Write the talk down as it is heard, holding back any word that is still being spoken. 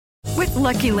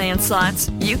Lucky Land Slots,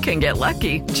 you can get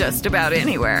lucky just about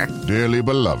anywhere. Dearly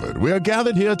beloved, we are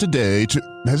gathered here today to...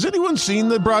 Has anyone seen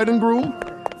the bride and groom?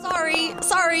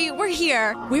 Sorry, we're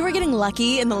here. We were getting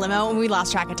lucky in the limo and we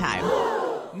lost track of time.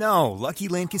 No, Lucky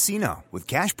Land Casino, with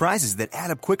cash prizes that add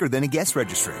up quicker than a guest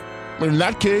registry. In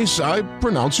that case, I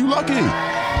pronounce you lucky.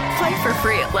 Play for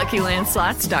free at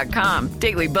LuckyLandSlots.com.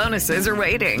 Daily bonuses are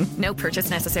waiting. No purchase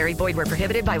necessary. Void where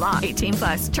prohibited by law.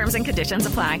 18+. Terms and conditions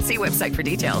apply. See website for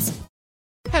details.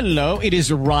 Hello, it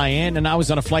is Ryan, and I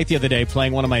was on a flight the other day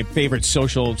playing one of my favorite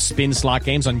social spin slot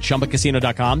games on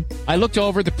ChumbaCasino.com. I looked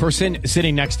over at the person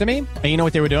sitting next to me, and you know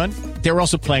what they were doing? They were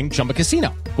also playing Chumba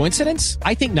Casino. Coincidence?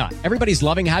 I think not. Everybody's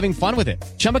loving having fun with it.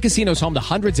 Chumba Casino is home to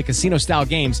hundreds of casino-style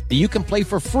games that you can play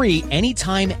for free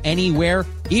anytime, anywhere,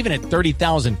 even at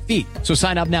 30,000 feet. So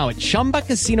sign up now at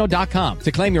ChumbaCasino.com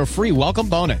to claim your free welcome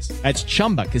bonus. That's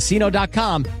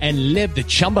ChumbaCasino.com and live the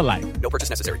Chumba life. No purchase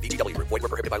necessary. VGW. Void where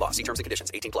prohibited by law. See terms and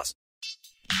conditions. 18+.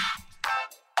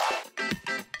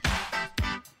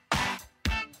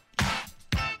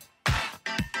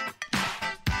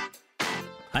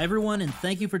 Hi, everyone, and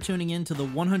thank you for tuning in to the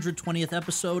 120th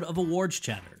episode of Awards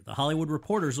Chatter, the Hollywood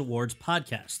Reporters Awards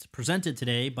podcast, presented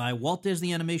today by Walt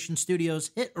Disney Animation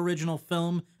Studios' hit original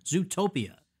film,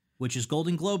 Zootopia, which is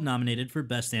Golden Globe nominated for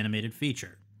Best Animated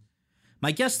Feature.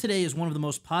 My guest today is one of the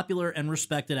most popular and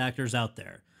respected actors out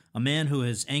there, a man who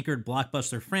has anchored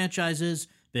blockbuster franchises,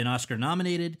 been Oscar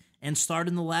nominated, and starred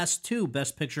in the last two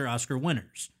Best Picture Oscar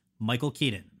winners, Michael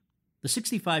Keaton. The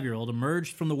 65-year-old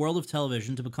emerged from the world of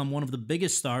television to become one of the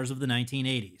biggest stars of the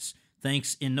 1980s,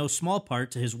 thanks in no small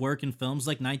part to his work in films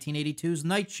like 1982's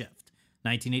Night Shift,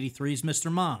 1983's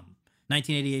Mr. Mom,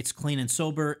 1988's Clean and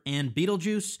Sober and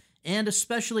Beetlejuice, and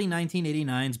especially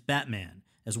 1989's Batman,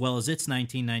 as well as its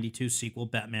 1992 sequel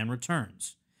Batman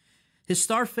Returns. His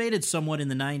star faded somewhat in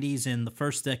the 90s and the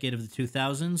first decade of the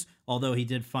 2000s, although he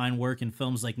did fine work in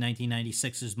films like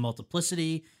 1996's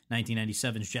Multiplicity,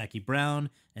 1997's Jackie Brown,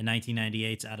 and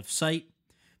 1998's Out of Sight.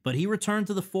 But he returned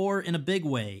to the fore in a big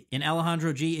way in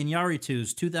Alejandro G.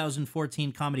 Iñárritu's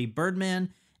 2014 comedy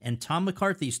Birdman and Tom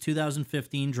McCarthy's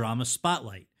 2015 drama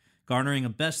Spotlight, garnering a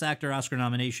Best Actor Oscar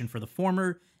nomination for the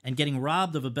former and getting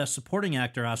robbed of a Best Supporting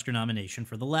Actor Oscar nomination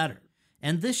for the latter.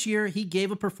 And this year, he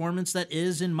gave a performance that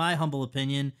is, in my humble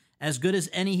opinion, as good as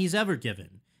any he's ever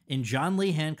given, in John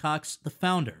Lee Hancock's The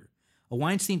Founder, a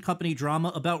Weinstein Company drama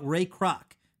about Ray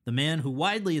Kroc, the man who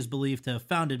widely is believed to have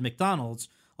founded McDonald's,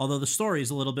 although the story is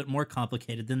a little bit more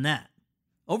complicated than that.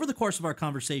 Over the course of our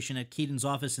conversation at Keaton's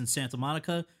office in Santa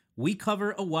Monica, we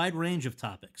cover a wide range of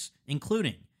topics,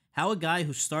 including how a guy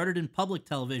who started in public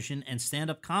television and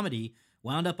stand-up comedy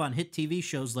wound up on hit TV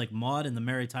shows like Maude and the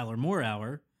Mary Tyler Moore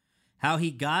Hour, how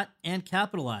he got and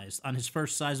capitalized on his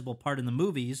first sizable part in the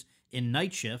movies in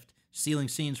Night Shift, stealing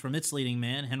scenes from its leading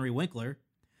man, Henry Winkler,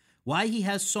 why he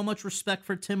has so much respect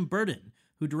for Tim Burton,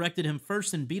 who directed him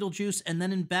first in Beetlejuice and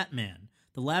then in Batman,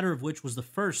 the latter of which was the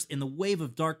first in the wave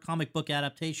of dark comic book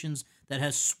adaptations that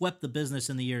has swept the business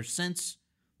in the years since,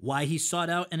 why he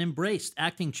sought out and embraced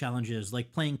acting challenges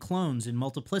like playing clones in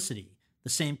Multiplicity,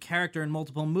 the same character in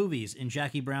multiple movies in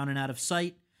Jackie Brown and Out of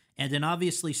Sight, and an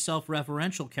obviously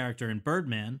self-referential character in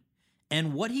Birdman,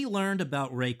 and what he learned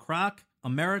about Ray Kroc,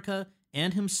 America,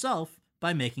 and himself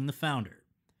by making The Founder.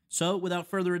 So, without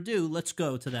further ado, let's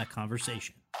go to that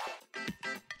conversation.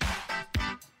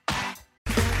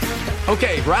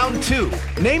 Okay, round two.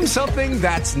 Name something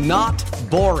that's not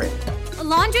boring. A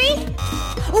laundry?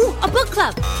 Ooh, a book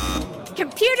club.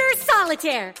 Computer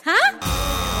solitaire, huh?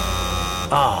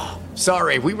 Ah,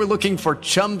 sorry, we were looking for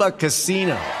Chumba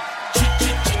Casino.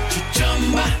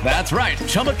 That's right.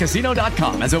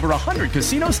 ChumbaCasino.com has over 100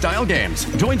 casino-style games.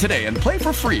 Join today and play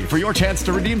for free for your chance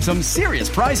to redeem some serious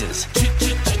prizes.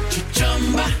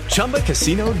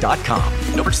 ChumbaCasino.com.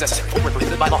 No purchase necessary. Void where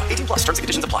prohibited by law. 18+. Terms and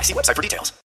conditions apply. See website for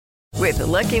details. With the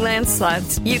Lucky Land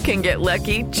Slots, you can get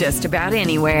lucky just about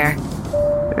anywhere.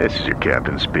 This is your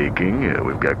captain speaking.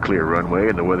 We've got clear runway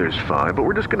and the weather's fine, but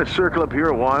we're just going to circle up here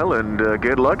a while and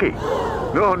get lucky.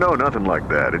 No, nothing like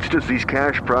that. It's just these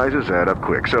cash prizes add up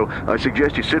quick. So I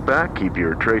suggest you sit back, keep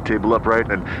your tray table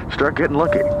upright, and start getting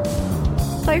lucky.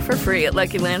 Play for free at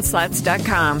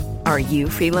LuckyLandSlots.com. Are you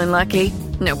feeling lucky?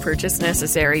 No purchase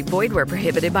necessary. Void where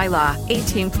prohibited by law.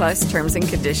 18+ terms and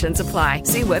conditions apply.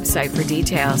 See website for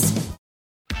details.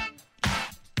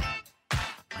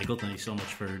 Michael, thank you so much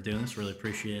for doing this. Really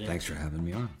appreciate it. Thanks for having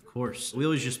me on. Of course. We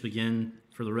always just begin,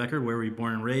 for the record, where were you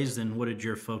born and raised, and what did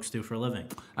your folks do for a living?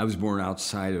 I was born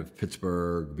outside of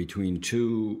Pittsburgh between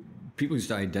two... People used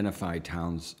to identify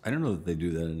towns, I don't know that they do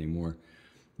that anymore,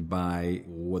 by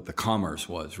what the commerce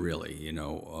was, really. You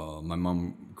know, my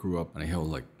mom grew up on a hill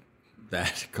like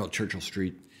that called Churchill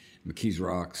Street, McKees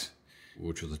Rocks,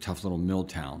 which was a tough little mill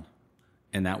town.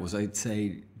 And that was, I'd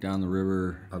say, down the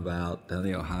river down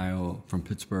the Ohio from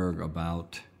Pittsburgh,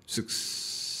 about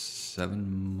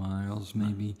 6-7 miles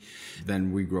maybe.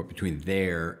 Then we grew up between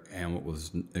there and what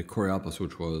was Coriopolis,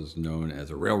 which was known as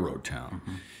a railroad town.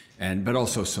 But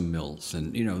also some mills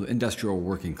and, industrial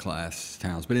working class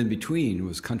towns. But in between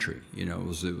was country, it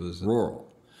was rural.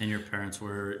 And your parents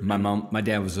were? My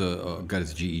dad was got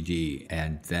his GED,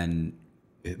 and then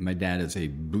my dad is a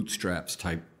bootstraps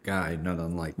type guy, not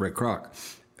unlike Ray Kroc,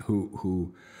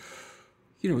 who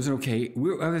was an okay.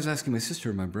 I was asking my sister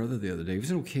and my brother the other day. He was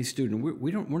an okay student.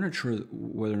 We're not sure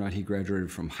whether or not he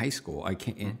graduated from high school. I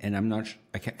can't, and I'm not.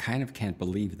 I can't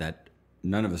believe that.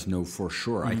 None of us know for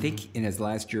sure. I think in his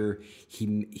last year,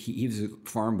 he was a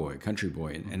farm boy, a country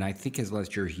boy, and I think his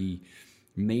last year he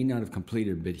may not have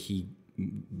completed, but he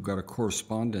got a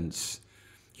correspondence.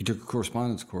 He took a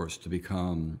correspondence course to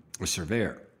become a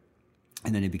surveyor,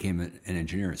 and then he became an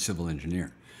engineer, a civil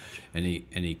engineer, and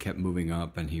he kept moving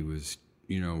up. And he was,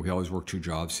 he always worked two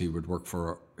jobs. He worked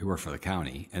for the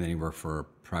county, and then he worked for a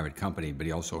private company. But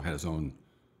he also had his own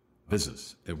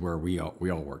business where we all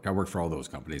worked. I worked for all those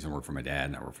companies. I worked for my dad,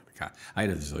 and I worked for the county. I had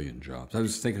a zillion jobs. I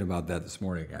was thinking about that this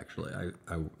morning. Actually,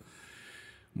 I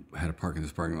had to park in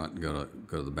this parking lot and go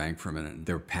to the bank for a minute.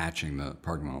 They were patching the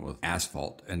parking lot with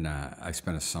asphalt, and I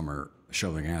spent a summer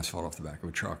shoveling asphalt off the back of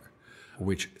a truck,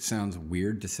 which sounds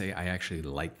weird to say. I actually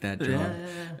like that job,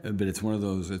 but it's one of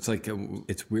those. It's like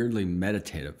it's weirdly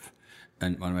meditative,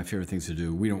 and one of my favorite things to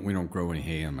do. We don't grow any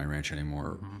hay on my ranch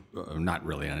anymore, not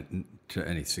really to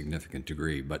any significant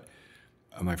degree, but.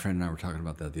 My friend and I were talking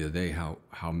about that the other day,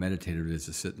 how meditative it is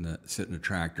to sit in a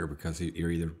tractor because you're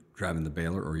either driving the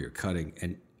baler or you're cutting,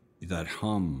 and that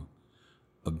hum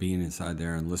of being inside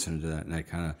there and listening to that and that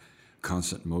kind of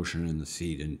constant motion in the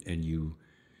seat, and you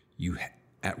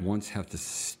at once have to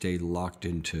stay locked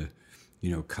into,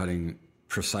 cutting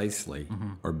precisely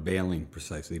or baling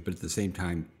precisely, but at the same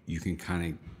time you can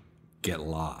kind of get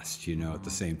lost, at the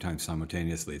same time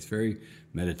simultaneously. It's very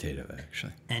meditative,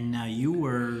 actually. And now you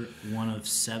were one of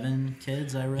 7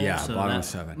 kids, I read? Yeah, so bottom of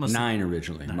 7. 9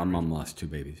 originally. My mom lost 2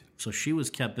 babies. So she was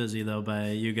kept busy, though, by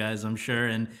you guys, I'm sure.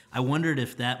 And I wondered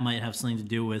if that might have something to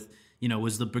do with,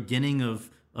 was the beginning of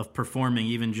performing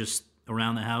even just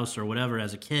around the house or whatever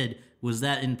as a kid, was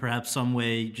that in perhaps some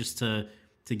way just to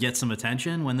get some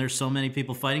attention when there's so many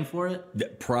people fighting for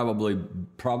it?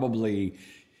 Probably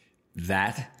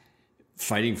that.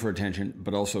 Fighting for attention,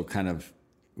 but also kind of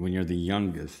when you're the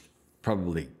youngest,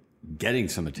 probably getting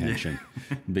some attention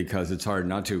because it's hard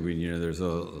not to when there's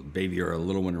a baby or a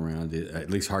little one around. At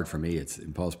least hard for me. It's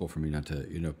impossible for me not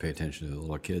to pay attention to the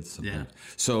little kids sometimes.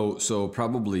 Yeah. So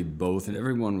probably both, and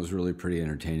everyone was really pretty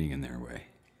entertaining in their way.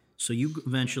 So you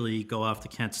eventually go off to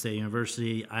Kent State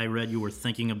University. I read you were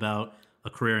thinking about a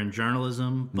career in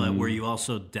journalism, but were you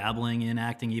also dabbling in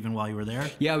acting even while you were there?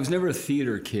 Yeah, I was never a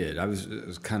theater kid. I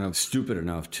was kind of stupid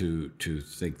enough to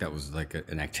think that was like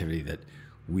an activity that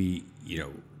we,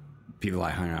 people I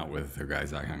hung out with, or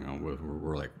guys I hung out with,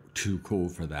 were like too cool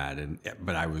for that.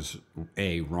 But I was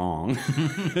A, wrong,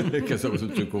 because I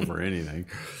wasn't too cool for anything.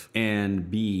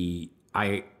 And B,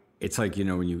 it's like,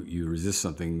 when you resist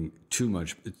something too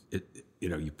much,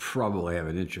 you probably have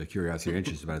a curiosity or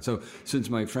interest about it. So since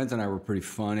my friends and I were pretty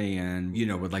funny and,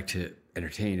 would like to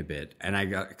entertain a bit, and I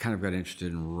got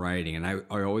interested in writing, and I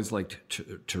always liked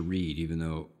to read, even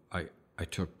though I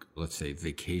took, let's say,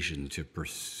 vacation to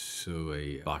pursue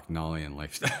a Bacchanalian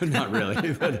lifestyle. Not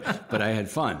really, but I had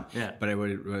fun. Yeah. But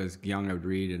when I was young, I would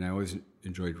read, and I always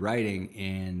enjoyed writing,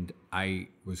 and I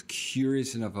was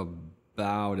curious enough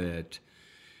about it.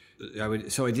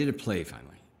 So I did a play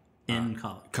finally. In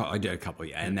college? I did a couple,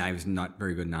 yeah. And I was not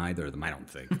very good in either of them, I don't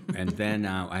think. And then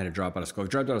I had to drop out of school. I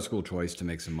dropped out of school twice to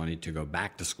make some money to go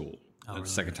back to school. The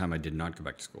second time I did not go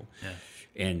back to school.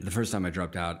 Yeah. And the first time I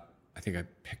dropped out, I think I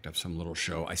picked up some little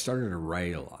show. I started to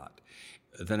write a lot.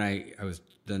 Then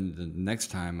then the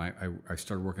next time I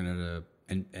started working at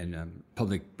a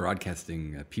public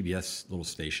broadcasting PBS little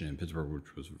station in Pittsburgh,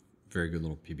 which was a very good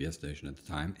little PBS station at the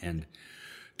time, and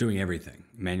doing everything,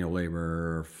 manual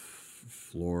labor,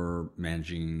 floor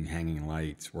managing, hanging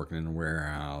lights, working in a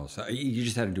warehouse. You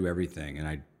just had to do everything. And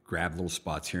I'd grab little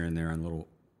spots here and there on little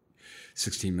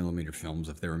 16 millimeter films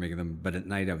if they were making them. But at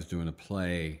night I was doing a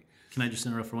play. Can I just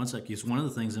interrupt for 1 second? Because one of the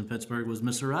things in Pittsburgh was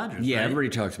Mr. Rogers, Yeah, right? Everybody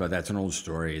talks about that. It's an old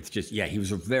story. It's just, he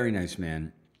was a very nice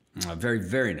man. A very,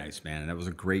 very nice man. And that was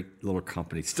a great little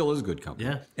company. Still is a good company.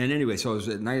 Yeah. And anyway, so I was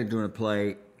at night doing a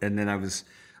play, and then I was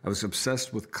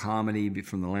obsessed with comedy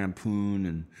from the Lampoon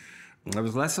and I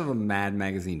was less of a Mad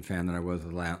Magazine fan than I was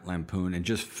of Lampoon, and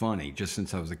just funny. Just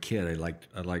since I was a kid,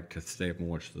 I liked to stay up and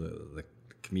watch the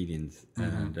comedians,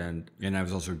 and I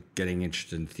was also getting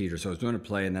interested in theater. So I was doing a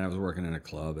play, and then I was working in a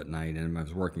club at night, and I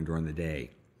was working during the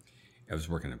day. I was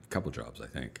working a couple jobs, I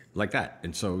think, like that.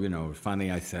 And so,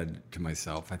 finally I said to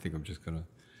myself, I think I'm just going to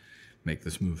make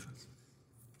this move.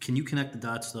 Can you connect the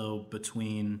dots, though,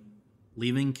 between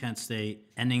leaving Kent State,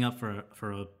 ending up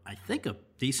for I think a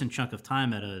decent chunk of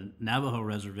time at a Navajo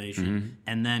reservation,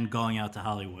 and then going out to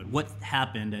Hollywood? What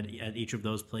happened at each of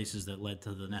those places that led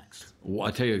to the next? Well,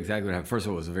 I'll tell you exactly what happened. First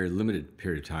of all, it was a very limited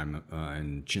period of time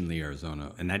in Chinle,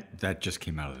 Arizona, and that just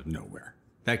came out of nowhere.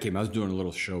 I was doing a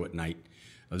little show at night.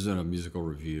 I was doing a musical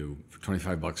review for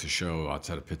 $25 a show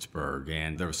outside of Pittsburgh,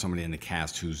 and there was somebody in the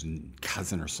cast whose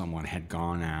cousin or someone had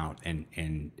gone out,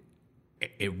 and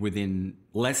within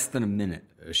less than a minute,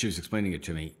 she was explaining it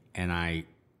to me, and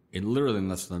literally in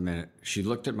less than a minute, she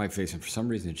looked at my face, and for some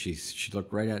reason, she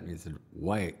looked right at me and said,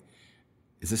 "Why?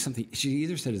 Is this something?" She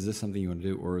either said, "Is this something you want to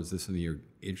do, or is this something you're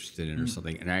interested in, or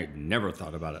something?" And I never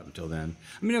thought about it until then.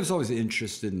 I mean, I was always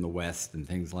interested in the West and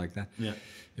things like that,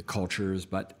 the cultures,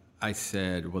 but I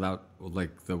said,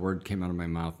 the word came out of my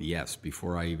mouth, yes,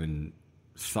 before I even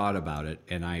thought about it.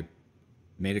 And I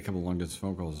made a couple long distance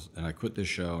phone calls, and I quit this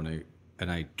show,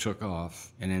 and I took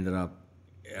off and ended up,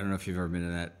 I don't know if you've ever been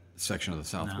in that section of the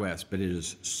Southwest, but it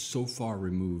is so far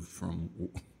removed from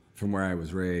where I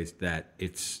was raised that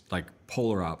it's like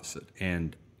polar opposite.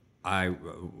 And I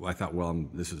thought, well,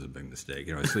 this is a big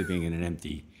mistake. I was sleeping in an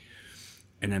empty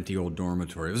old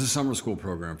dormitory. It was a summer school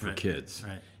program for kids.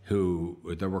 Right. Who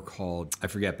they were called, I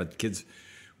forget, but the kids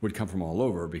would come from all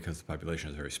over because the population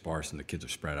is very sparse and the kids are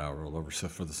spread out all over. So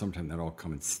for the summertime, they'd all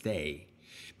come and stay.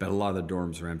 But a lot of the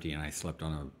dorms were empty, and I slept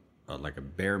on a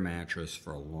bare mattress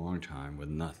for a long time with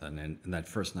nothing. And that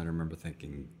first night, I remember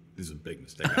thinking, this is a big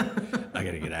mistake. I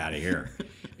got to get out of here.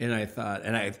 And I thought,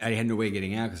 and I had no way of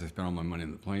getting out because I spent all my money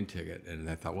on the plane ticket. And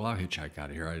I thought, well, I'll hitchhike out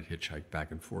of here. I'd hitchhike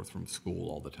back and forth from school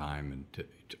all the time and to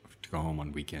go home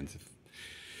on weekends.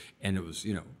 And it was,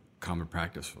 common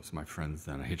practice with my friends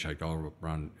then. I hitchhiked all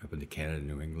around up into Canada,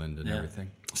 New England, and everything.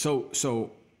 So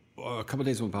a couple of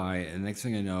days went by, and the next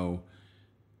thing I know,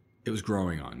 it was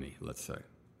growing on me, let's say.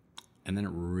 And then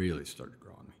it really started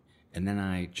growing on me. And then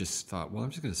I just thought, well, I'm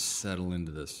just going to settle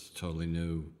into this totally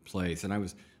new place. And I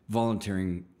was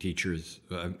volunteering to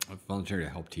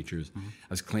help teachers. I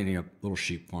was cleaning up little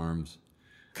sheep farms,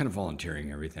 kind of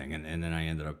volunteering everything. And then I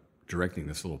ended up directing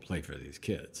this little play for these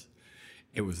kids.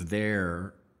 It was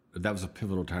there. That was a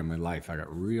pivotal time in my life. I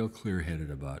got real clear-headed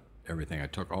about everything. I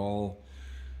took all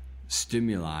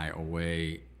stimuli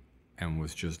away and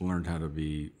was just learned how to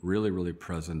be really, really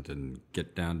present and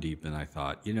get down deep. And I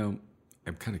thought, I'm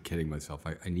kind of kidding myself.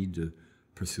 I need to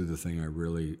pursue the thing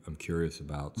I'm curious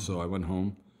about. So I went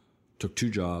home, took 2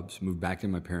 jobs, moved back to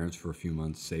my parents for a few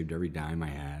months, saved every dime I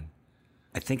had.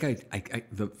 I think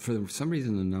for some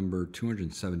reason the number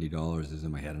 $270 is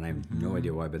in my head, and I have no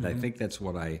idea why, but I think that's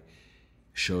what I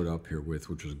showed up here with,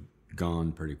 which was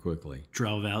gone pretty quickly.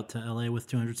 Drove out to LA with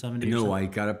 $270? No, I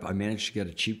got up. I managed to get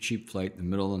a cheap flight in the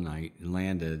middle of the night and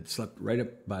landed. Slept right up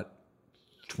about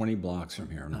 20 blocks from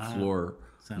here on the floor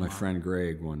with my friend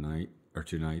Greg one night or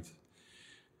 2 nights.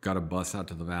 Got a bus out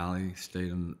to the valley. Stayed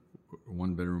in a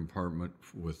 1-bedroom apartment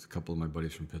with a couple of my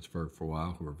buddies from Pittsburgh for a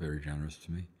while, who were very generous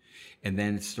to me. And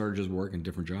then started just working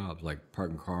different jobs, like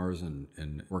parking cars and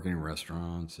working in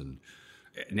restaurants and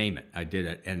name it. I did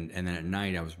it. And then at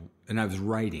night I was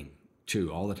writing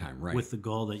too, all the time, writing. With the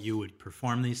goal that you would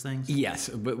perform these things? Yes.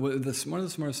 But one of the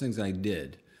smartest things I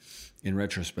did in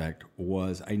retrospect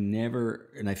was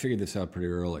and I figured this out pretty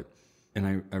early,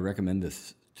 and I recommend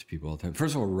this to people all the time.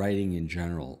 First of all, writing in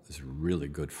general is really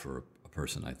good for a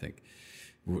person, I think,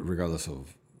 regardless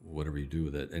of whatever you do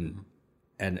with it. And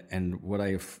what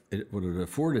it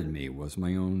afforded me was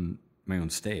my own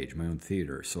stage, my own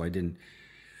theater. So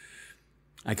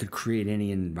I could create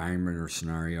any environment or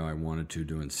scenario I wanted to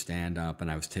doing stand up,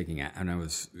 and I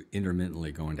was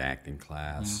intermittently going to acting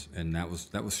class, and that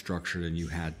was structured, and you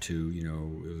had to,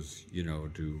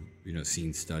 do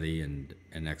scene study and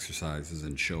exercises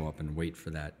and show up and wait for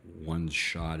that one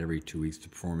shot every 2 weeks to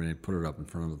perform it and put it up in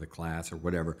front of the class or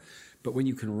whatever. But when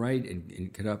you can write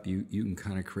and get up, you can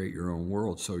kind of create your own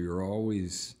world. So you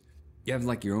have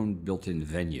like your own built-in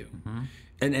venue.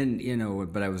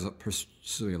 But I was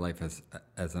pursuing a life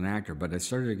as an actor, but I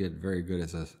started to get very good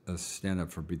as a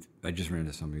stand-up I just ran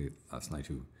into somebody last night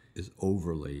who is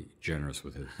overly generous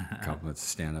with his compliments.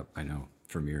 Stand-up, I know,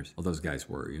 from years. All those guys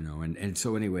were, and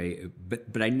so anyway,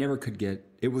 but I never could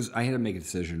I had to make a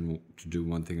decision to do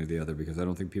one thing or the other, because I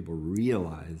don't think people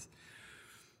realize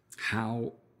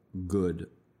how good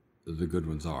the good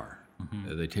ones are.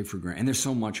 They take for granted, and there's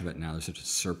so much of it now. There's such a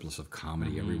surplus of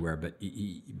comedy everywhere. But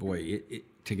boy,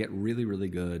 to get really, really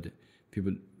good,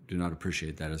 people do not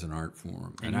appreciate that as an art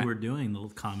form. And you were doing the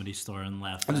Comedy Store and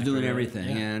Laugh I was Factory, doing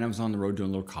everything, yeah. and I was on the road doing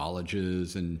little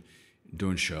colleges and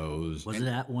doing shows. Was it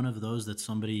at one of those that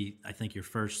somebody, I think your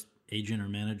first agent or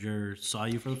manager, saw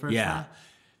you for the first time?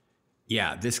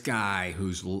 Yeah, this guy who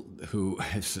is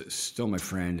still my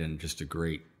friend and just a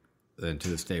great, and to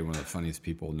this day, one of the funniest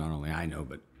people not only I know,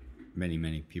 but many,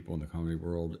 many people in the comedy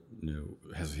world know,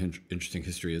 has an interesting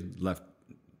history. He left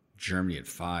Germany at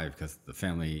 5 because the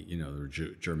family, they were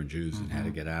German Jews and had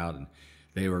to get out. And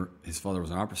his father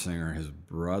was an opera singer. His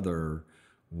brother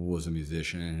was a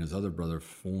musician, and his other brother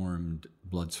formed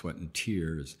Blood, Sweat, and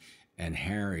Tears. And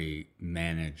Harry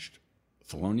managed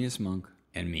Thelonious Monk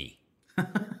and me.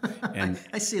 And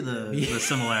I see the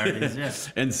similarities,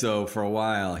 yes. And so for a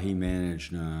while, he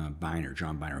managed John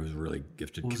Biner, who's a really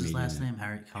gifted comedian. What was his last name?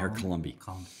 Harry Colomby.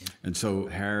 Yeah. And so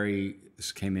Harry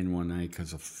came in one night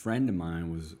because a friend of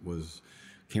mine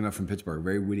came up from Pittsburgh, a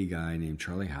very witty guy named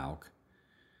Charlie Houck,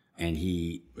 and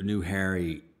he knew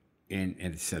Harry. And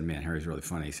he said, "Man, Harry's really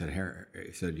funny." He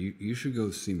said, "You should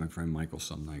go see my friend Michael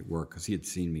some night work," because he had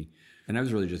seen me, and I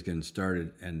was really just getting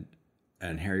started.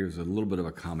 And Harry was a little bit of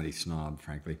a comedy snob,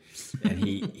 frankly. And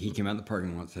he came out in the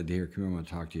parking lot and said, "Here, come here, I want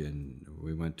to talk to you." And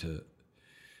we went a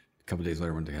couple of days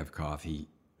later, went to have coffee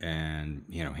and,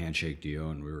 handshake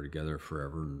deal. And we were together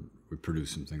forever, and we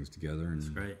produced some things together. And, that's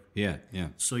great. Yeah.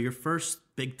 So your first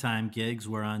big time gigs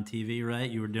were on TV, right?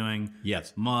 You were doing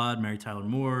Yes. Maude, Mary Tyler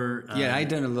Moore. Yeah, I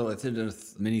did a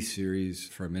mini series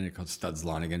for a minute called Studs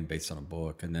Lonigan, based on a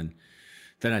book. And then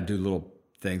I'd do little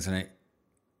things. And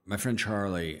my friend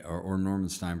Charlie or Norman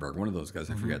Steinberg, one of those guys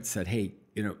I forget, said, "Hey,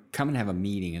 come and have a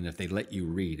meeting, and if they let you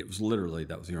read," it was literally,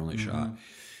 that was your only shot,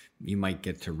 "you might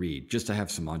get to read, just to have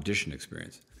some audition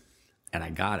experience." And I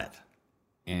got it.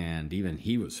 And even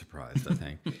he was surprised, I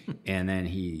think. And then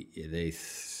they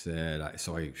said,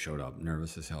 so I showed up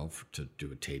nervous as hell to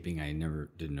do a taping. I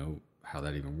didn't know how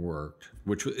that even worked,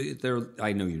 which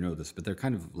I know you know this, but they're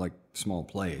kind of like small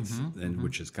plays,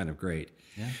 which is kind of great.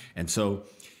 Yeah. And so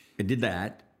I did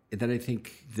that. And then I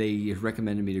think they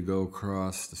recommended me to go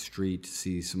across the street to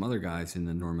see some other guys in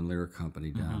the Norman Lear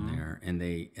Company down there, and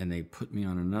they put me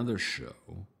on another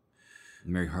show,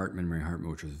 Mary Hartman,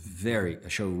 which was a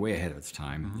show way ahead of its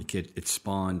time. It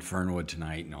spawned Fernwood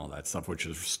Tonight and all that stuff, which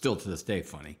is still to this day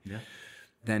funny. Yeah.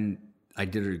 Then I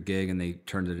did a gig, and they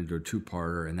turned it into a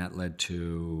 2-parter, and that led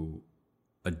to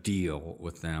a deal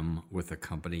with them, with a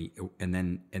company, and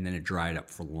then it dried up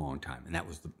for a long time. And that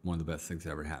was one of the best things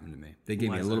that ever happened to me. They gave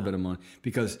me a little bit of money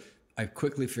because I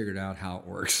quickly figured out how it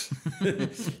works.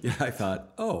 I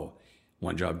thought,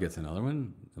 one job gets another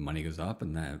one, the money goes up,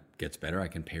 and that gets better. I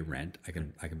can pay rent. I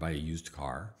can buy a used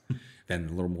car. Then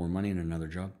a little more money in another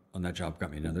job. And that job got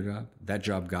me another job. That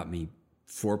job got me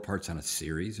 4 parts on a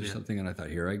series or something, and I thought,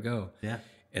 here I go. Yeah.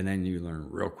 And then you learn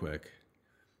real quick,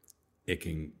 it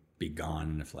can be gone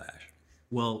in a flash.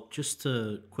 Well, just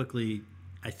to quickly,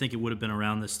 I think it would have been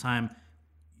around this time.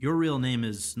 Your real name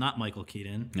is not Michael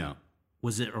Keaton. No.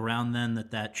 Was it around then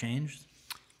that changed?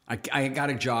 I got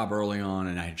a job early on,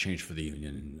 and I had changed for the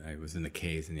union, and I was in the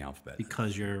K's in the alphabet.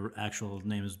 Because your actual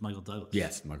name is Michael Douglas.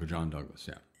 Yes, Michael John Douglas,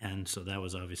 yeah. And so that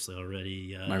was obviously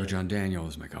already... Michael John Daniel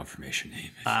was my confirmation name.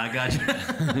 I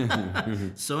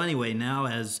gotcha. So anyway, now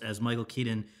as Michael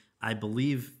Keaton, I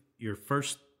believe your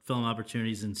first film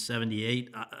opportunities in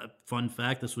 1978. Fun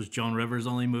fact, this was Joan Rivers'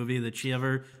 only movie that she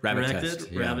ever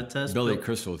directed. Rabbit Test. Billy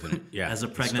Crystal was in it, yeah. As a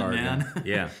pregnant man.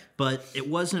 Yeah. But it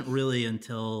wasn't really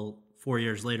until 4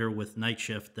 years later with Night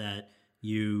Shift that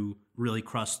you really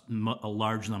crossed a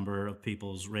large number of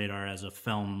people's radar as a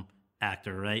film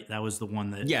actor, right? That was the one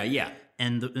that... Yeah.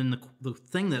 And the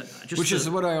thing that... Which is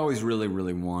what I always really,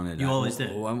 really wanted. You always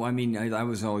did. I mean, I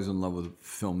was always in love with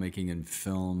filmmaking and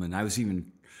film, and I was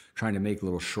even trying to make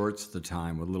little shorts at the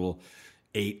time with little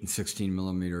 8 and 16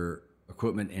 millimeter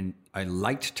equipment, and I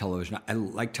liked television. I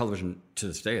like television to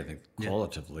this day. I think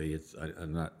qualitatively,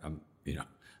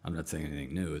 I'm not saying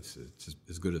anything new. It's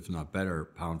as good, if not better,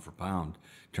 pound for pound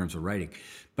in terms of writing.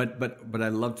 But I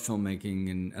loved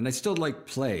filmmaking, and I still like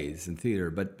plays and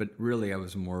theater. But really, I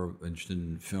was more interested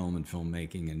in film and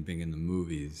filmmaking and being in the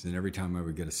movies. And every time I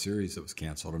would get a series that was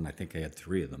canceled, and I think I had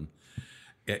 3 of them,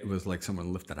 it was like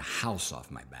someone lifted a house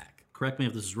off my back. Correct me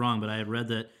if this is wrong, but I had read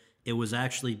that it was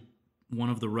actually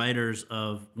one of the writers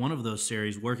of one of those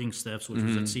series, Working Stiffs, which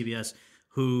was at CBS,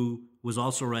 who was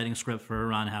also writing a script for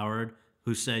Ron Howard,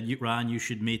 who said, "Ron, you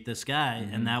should meet this guy,"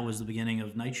 and that was the beginning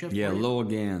of Night Shift. Yeah, Lowell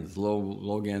Gans,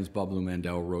 Bob Lou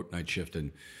Mandel wrote Night Shift,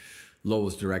 and Lowell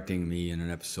was directing me in an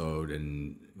episode,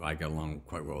 and I got along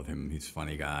quite well with him. He's a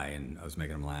funny guy, and I was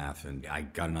making him laugh. And I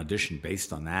got an audition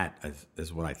based on that,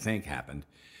 as what I think happened.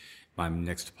 I'm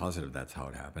next to positive that's how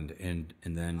it happened. And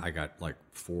then I got like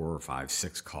 4 or 5,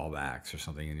 6 callbacks or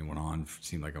something, and it went on,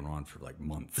 seemed like it went on for like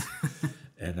months.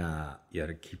 And you had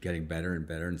to keep getting better and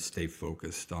better and stay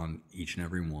focused on each and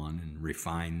every one and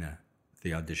refine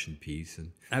the audition piece.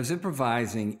 And I was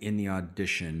improvising in the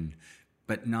audition,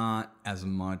 but not as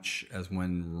much as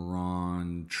when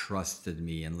Ron trusted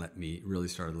me and really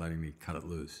started letting me cut it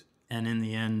loose. And in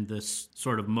the end, this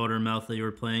sort of motor mouth that you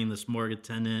were playing, this morgue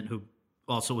attendant who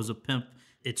also was a pimp,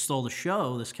 it stole the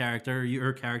show, this character,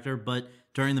 your character, but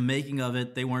during the making of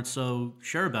it, they weren't so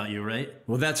sure about you, right?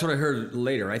 Well, that's what I heard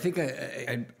later. I think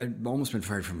I'd almost been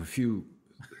fired from a few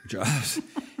jobs.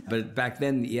 But back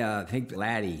then, yeah, I think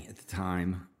Laddie at the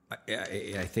time,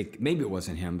 I think maybe it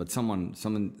wasn't him, but someone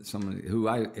who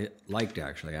I liked,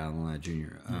 actually, Alan Ladd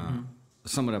Jr.,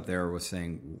 someone up there was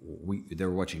saying they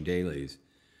were watching dailies.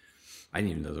 I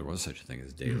didn't even know there was such a thing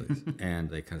as dailies. And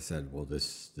they kind of said, well,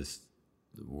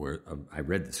 I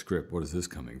read the script. What is this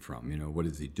coming from? What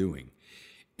is he doing?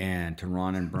 And to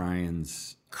Ron and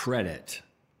Brian's credit,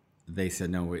 they said,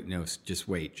 no, just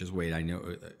wait. I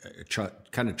know,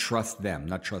 kind of trust them,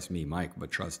 not trust me, Mike,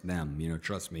 but trust them.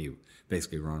 Trust me.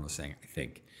 Basically, Ron was saying, I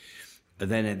think. But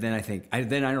then I think, I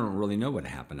don't really know what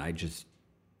happened. I just,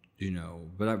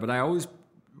 but I always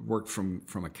worked from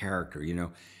a character.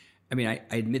 I mean, I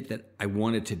admit that I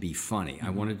wanted to be funny.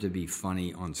 I wanted to be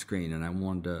funny on screen, and I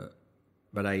wanted to.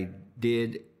 But I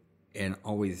did and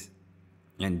always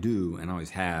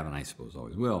have, and I suppose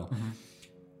always will,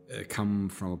 come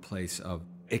from a place of,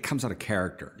 it comes out of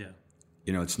character.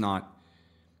 Yeah. It's not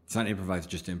improvised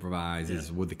just to improvise. Yeah.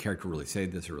 Would the character really say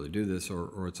this or really do this?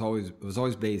 Or it was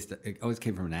always based, it always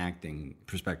came from an acting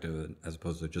perspective as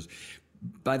opposed to just,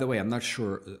 by the way, I'm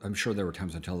sure there were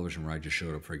times on television where I just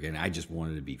showed up for a game. I just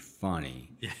wanted to be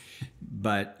funny. Yeah.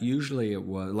 But usually it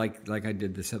was like I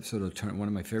did this episode of Tony. One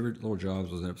of my favorite little jobs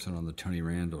was an episode on the Tony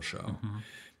Randall Show.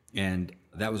 And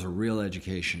that was a real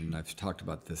education. I've talked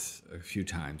about this a few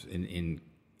times in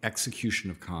execution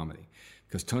of comedy,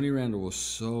 because Tony Randall was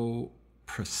so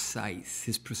precise.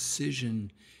 His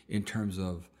precision in terms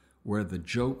of how the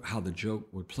joke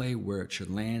would play, where it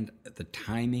should land, the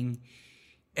timing,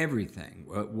 everything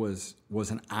was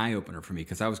an eye-opener for me,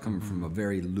 because I was coming from a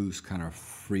very loose, kind of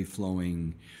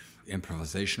free-flowing,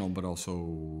 improvisational, but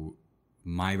also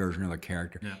my version of a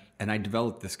character. Yeah. And I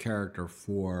developed this character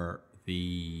for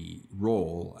the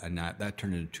role, and that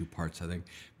turned into 2 parts, I think.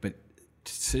 But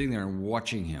sitting there and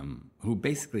watching him, who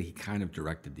basically he kind of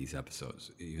directed these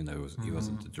episodes, even though he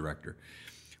wasn't the director,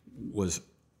 was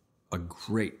a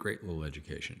great little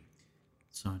education.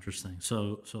 So interesting.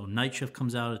 So Night Shift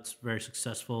comes out. It's very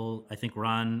successful. I think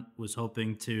Ron was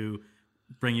hoping to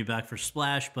bring you back for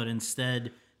Splash, but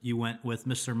instead you went with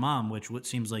Mr. Mom, which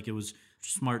seems like it was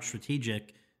smart,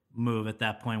 strategic move at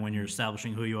that point when you're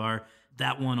establishing who you are.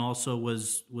 That one also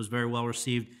was very well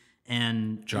received.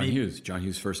 And John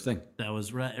Hughes' first thing. That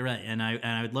was right. And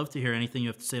I would love to hear anything you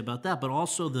have to say about that, but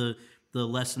also the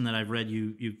lesson that I've read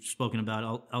you've spoken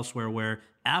about elsewhere, where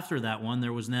after that one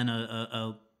there was then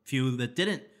a few that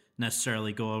didn't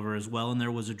necessarily go over as well, and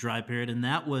there was a dry period, and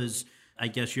that was, I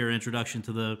guess, your introduction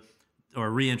to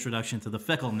reintroduction to the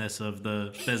fickleness of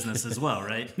the business as well,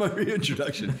 right? My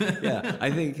reintroduction. Yeah,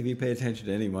 I think if you pay attention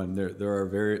to anyone, there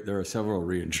are several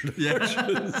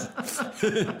reintroductions.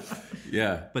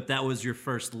 Yeah, but that was your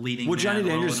first leading. Well, Johnny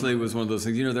Dangerously was one of those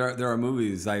things. There are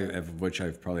movies of which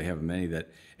I probably have many that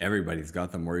everybody's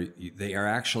got them, where they are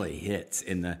actually hits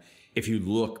in the. If you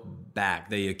look back,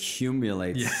 they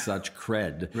accumulate such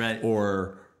cred, right,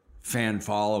 or fan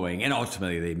following, and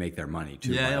ultimately they make their money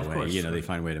too. Yeah, by the of way, course. They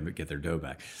find a way to get their dough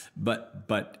back. But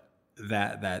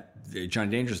that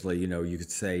Johnny Dangerously, you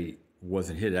could say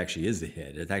wasn't a hit. It actually is a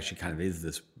hit. It actually kind of is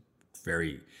this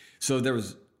very. So there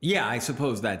was. Yeah, I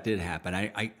suppose that did happen.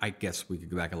 I guess we could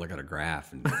go back and look at a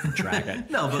graph and track it.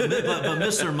 No, but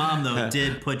Mr. Mom though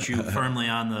did put you firmly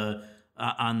on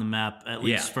the map, at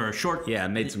least for a short. Yeah,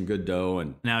 made some good dough,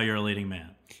 and now you're a leading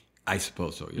man. I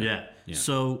suppose so. Yeah.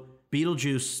 So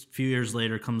Beetlejuice, a few years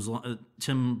later, comes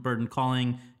Tim Burton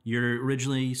Calling. You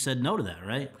originally said no to that,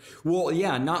 right? Well,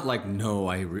 yeah, not like no.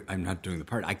 I'm not doing the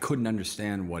part. I couldn't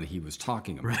understand what he was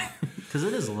talking about, because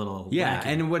it is a little wacky.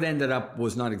 And what ended up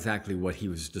was not exactly what he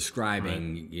was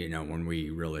describing. Right. When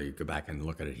we really go back and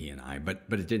look at it, he and I. But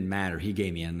it didn't matter. He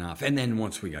gave me enough. And then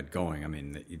once we got going, I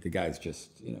mean, the guy's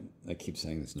just I keep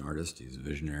saying he's an artist. He's a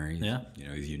visionary. Yeah.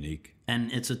 He's unique.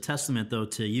 And it's a testament though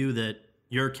to you that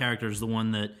your character is the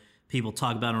one that people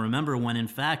talk about and remember, when in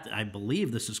fact, I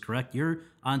believe this is correct, you're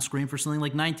on screen for something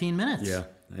like 19 minutes. Yeah,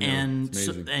 I know.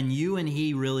 And and you and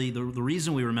he really, the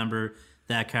reason we remember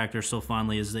that character so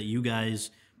fondly is that you guys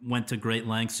went to great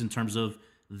lengths in terms of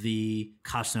the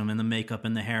costume and the makeup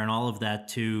and the hair and all of that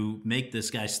to make this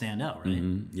guy stand out, right?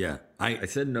 Mm-hmm. Yeah. I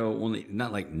said no, only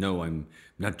not like, no, I'm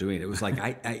not doing it. It was like,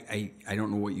 I don't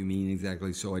know what you mean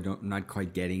exactly, so I'm not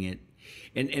quite getting it.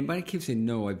 And but I keep saying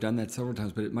no, I've done that several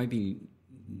times, but it might be,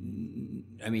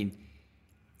 I mean,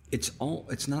 it's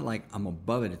not like I'm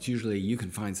above it. It's usually you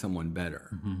can find someone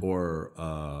better, or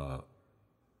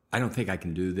I don't think I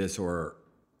can do this, or,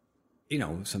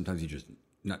 sometimes you're just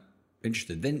not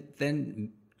interested.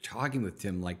 Then talking with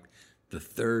Tim, like the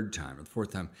third time or the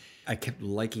fourth time, I kept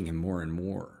liking him more and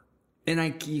more.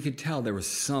 And you could tell there was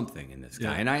something in this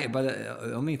guy. Yeah. But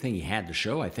the only thing he had to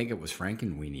show, I think it was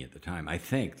Frankenweenie at the time. I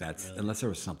think that's, really? Unless there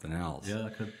was something else. Yeah,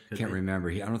 can't remember.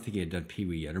 I don't think he had done Pee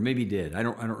Wee yet, or maybe he did. I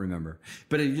don't remember.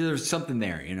 But there's something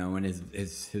there, and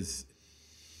his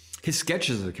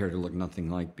sketches of the character look nothing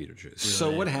like Beetlejuice. Really?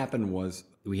 So what happened was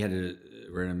we're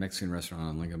in a Mexican restaurant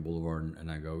on Lincoln Boulevard,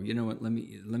 and I go, you know what? Let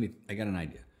me. I got an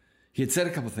idea. He had said a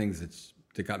couple things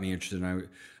that got me interested. And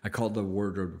I called the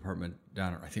wardrobe department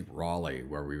down at, I think, Raleigh,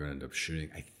 where we would end up shooting.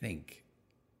 I think,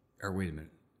 or wait a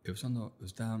minute, it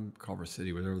was down Culver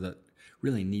City, where that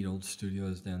really neat old studio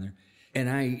is down there. And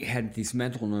I had these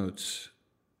mental notes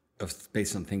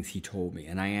based on things he told me,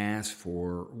 and I asked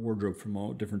for wardrobe from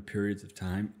all different periods of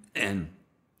time and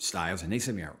styles, and they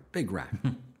sent me a big rack.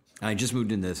 I just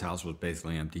moved into this house, was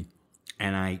basically empty,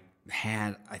 and I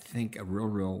had, I think,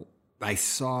 I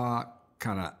saw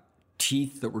kind of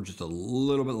teeth that were just a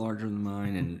little bit larger than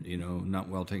mine, and not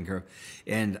well taken care of.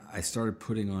 And I started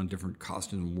putting on different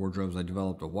costumes and wardrobes. I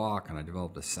developed a walk, and I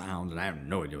developed a sound, and I have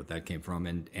no idea what that came from.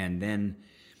 And then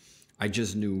I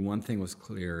just knew one thing was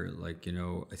clear. Like,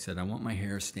 I said, I want my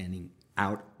hair standing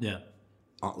out,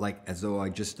 like as though I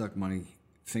just stuck my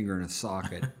finger in a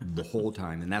socket the whole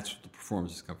time, and that's what the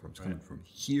performance is coming from. It's coming from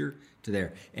here to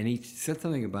there. And he said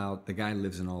something about the guy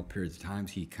lives in all periods of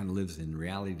times. He kind of lives in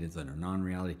reality, lives in a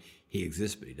non-reality. He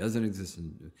exists, but he doesn't exist,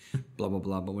 and blah, blah,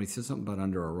 blah. But when he said something about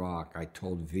under a rock, I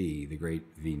told V, the great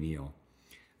V Neal,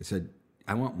 I said,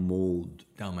 I want mold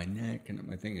down my neck and up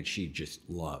my thing, and she just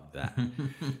loved that.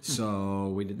 So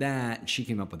we did that, and she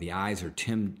came up with the eyes, or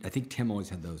Tim, I think Tim always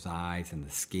had those eyes and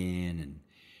the skin, and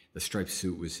the striped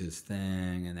suit was his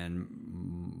thing. And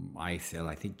then I said,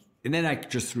 and then I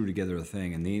just threw together a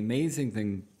thing. And the amazing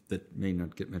thing that may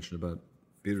not get mentioned about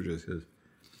Beetlejuice is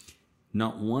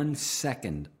not 1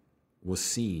 second was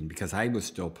seen, because I was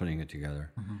still putting it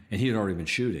together, and he had already been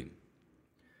shooting.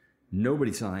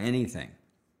 Nobody saw anything.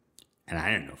 And I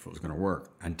didn't know if it was going to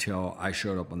work until I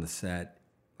showed up on the set.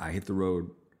 I hit the road,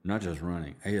 not just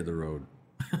running, I hit the road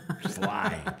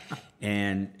flying,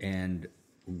 and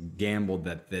gambled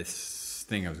that this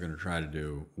thing I was going to try to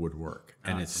do would work.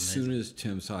 And as soon as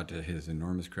Tim saw it, to his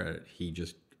enormous credit, he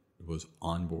just was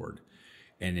on board.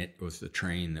 And it was the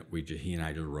train that he and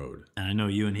I just rode. And I know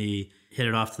you and he hit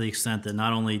it off to the extent that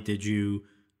not only did you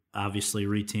obviously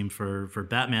reteam for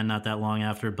Batman not that long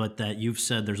after, but that you've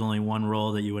said there's only one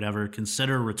role that you would ever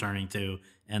consider returning to,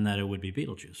 and that it would be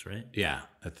Beetlejuice, right? Yeah,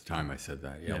 at the time I said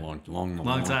that. Yeah, long time.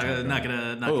 Not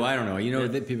gonna. I don't know.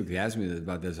 That people could ask me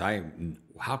about this.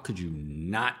 How could you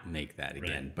not make that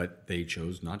again? Right. But they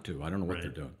chose not to. I don't know what they're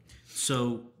doing.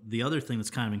 So the other thing that's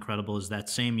kind of incredible is that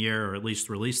same year, or at least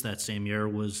released that same year,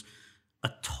 was a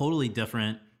totally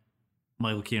different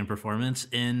Michael Keaton performance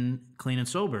in Clean and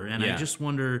Sober. And I just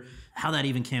wonder how that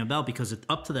even came about, because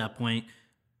up to that point,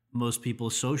 most people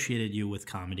associated you with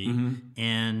comedy.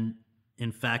 And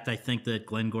in fact, I think that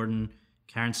Glenn Gordon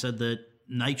Caron said that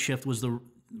Night Shift was the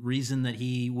reason that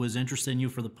he was interested in you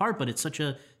for the part, but it's such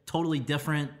a totally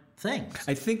different thing.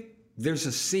 I think there's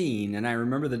a scene, and I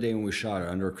remember the day when we shot it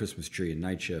under a Christmas tree in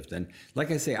Night Shift. And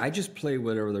like I say, I just play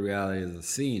whatever the reality of the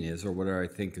scene is, or whatever I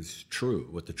think is true,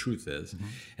 what the truth is.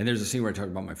 And there's a scene where I talk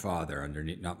about my father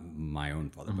underneath, not my own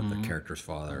father, but the character's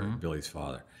father, Billy's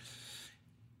father.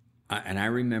 And I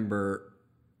remember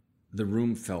the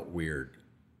room felt weird.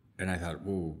 And I thought,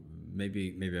 whoa,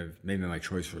 maybe my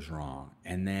choice was wrong.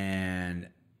 And then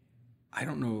I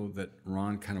don't know that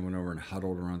Ron kind of went over and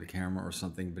huddled around the camera or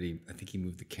something, but I think he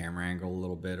moved the camera angle a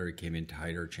little bit, or he came in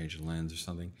tighter, changed the lens or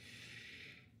something.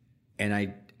 And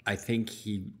I think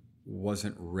he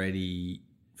wasn't ready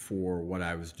for what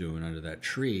I was doing under that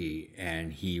tree,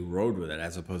 and he rode with it,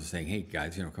 as opposed to saying, hey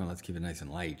guys, come on, let's keep it nice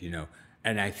and light,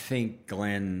 And I think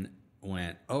Glenn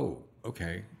went, oh,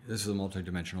 okay, this is a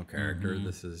multidimensional character.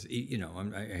 This is,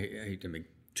 I hate to make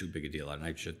too big a deal out of it.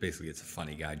 I just basically it's a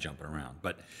funny guy jumping around.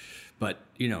 But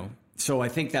so I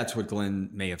think that's what Glenn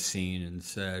may have seen and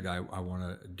said, I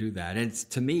want to do that. And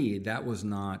to me, that was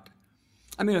not.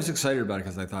 I mean, I was excited about it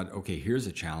because I thought, okay, here's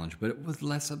a challenge. But it was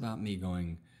less about me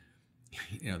going,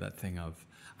 that thing of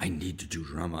I need to do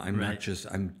drama. I'm not just.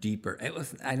 I'm deeper.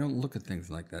 I don't look at things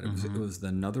like that. It was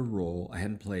another role. I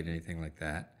hadn't played anything like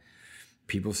that.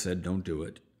 People said, don't do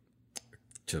it.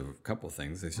 To a couple of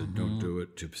things, they said, don't do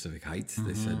it. To Pacific Heights,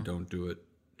 they said, don't do it.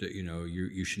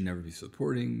 You should never be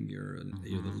supporting. You're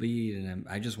the lead, and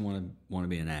I just want to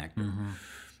be an actor.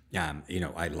 Yeah,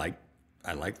 I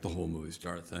like the whole movie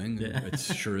star thing. Yeah. It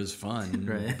sure is fun.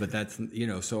 Right. But that's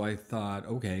So I thought,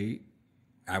 okay,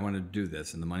 I want to do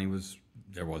this, and the money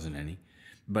there wasn't any,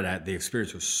 but the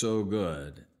experience was so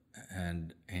good,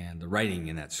 and the writing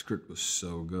in that script was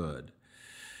so good.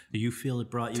 Do you feel it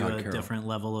brought you a different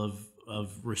level of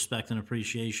respect and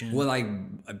appreciation? Well, I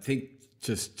think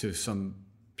just to some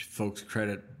folks'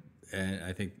 credit, and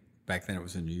I think back then it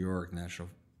was in New York, National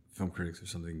Film Critics or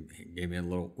something gave me a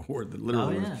little award that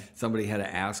literally somebody had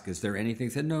to ask, is there anything? I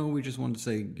said, no, we just wanted to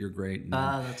say you're great.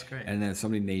 That's great. And then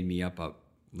somebody made me up a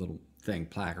little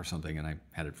plaque or something, and I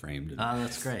had it framed.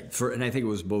 That's great. And I think it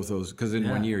was both those, because in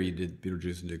 1 year you did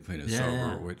Beetlejuice and did Clean As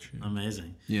Sober, which...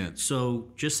 Amazing. Yeah. So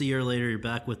just a year later, you're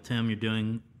back with Tim, you're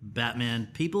doing Batman.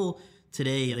 People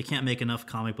today, they can't make enough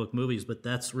comic book movies, but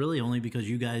that's really only because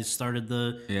you guys started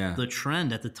the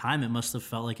trend. At the time, it must have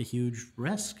felt like a huge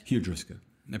risk. Huge risk.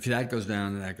 If that goes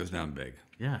down, that goes down big.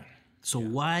 Yeah. So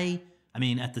why,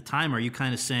 at the time, are you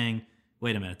kind of saying,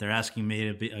 wait a minute, they're asking me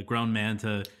to be a grown man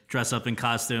to dress up in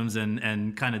costumes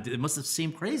and kind of, it must have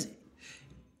seemed crazy.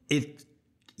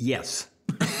 Yes.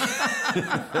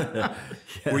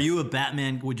 Were you a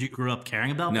Batman? Would you grow up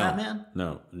caring about Batman?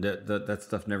 No, that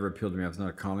stuff never appealed to me. I was not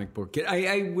a comic book kid.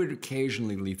 I would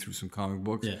occasionally leaf through some comic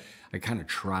books. Yeah. I kind of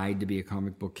tried to be a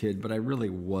comic book kid, but I really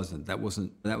wasn't. That was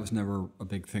never a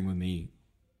big thing with me.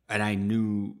 And I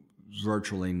knew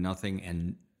virtually nothing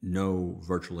and know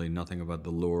virtually nothing about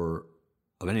the lore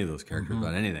of any of those characters,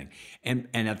 about anything. And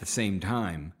at the same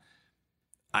time,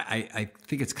 I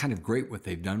think it's kind of great what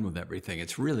they've done with everything.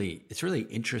 It's really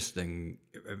interesting.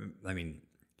 I mean,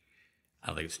 I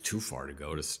don't think it's too far to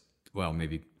go to, well,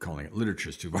 maybe calling it literature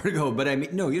is too far to go,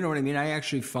 but no, you know what I mean? I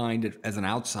actually find it, as an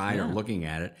outsider looking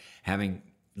at it, having,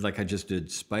 like I just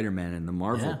did Spider-Man, and the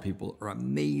Marvel people are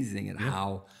amazing at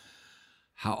how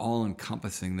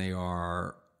all-encompassing they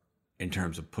are in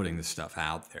terms of putting the stuff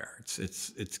out there.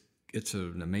 It's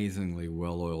an amazingly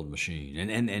well-oiled machine,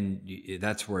 and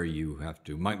that's where you have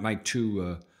to.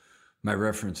 My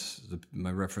reference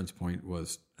point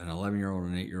was an 11-year-old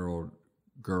and an 8-year-old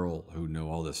girl who know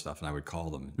all this stuff, and I would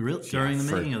call them during the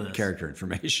making of this character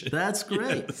information. That's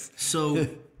great. Yes. So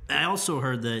I also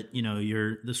heard that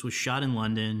this was shot in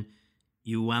London.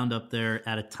 You wound up there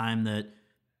at a time that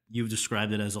you've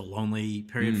described it as a lonely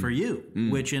period for you,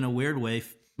 which in a weird way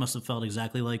must have felt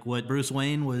exactly like what Bruce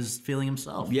Wayne was feeling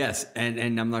himself. Yes,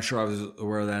 and I'm not sure I was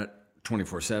aware of that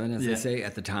 24/7, as they say,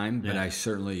 at the time, but I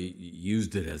certainly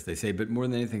used it, as they say. But more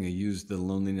than anything, I used the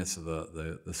loneliness of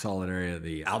the solidarity of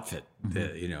the outfit,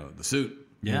 the suit.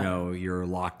 Yeah. You're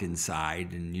locked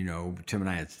inside, and Tim and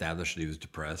I had established that he was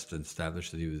depressed, and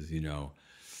established that he was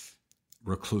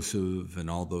reclusive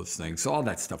and all those things. So all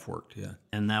that stuff worked, yeah.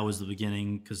 And that was the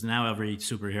beginning, because now every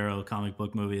superhero comic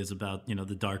book movie is about,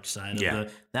 the dark side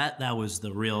of that was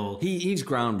the real he's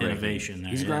groundbreaking innovation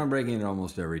there. He's groundbreaking at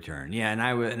almost every turn. Yeah, and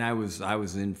I was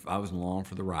along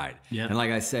for the ride. Yeah. And like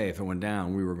I say, if it went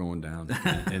down, we were going down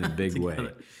in a big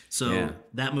way. So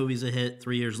that movie's a hit.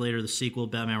 3 years later, the sequel,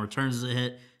 Batman Returns, is a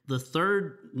hit. The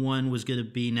third one was going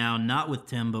to be now not with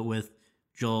Tim, but with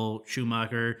Joel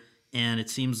Schumacher. And it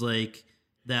seems like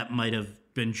that might have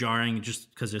been jarring,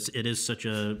 just because it is such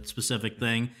a specific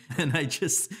thing. And I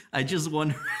just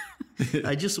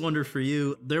wonder, for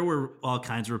you, there were all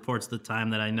kinds of reports at the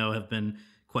time that I know have been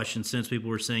questioned since.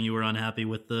 People were saying you were unhappy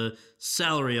with the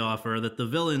salary offer, that the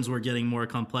villains were getting more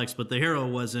complex, but the hero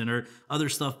wasn't, or other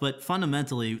stuff. But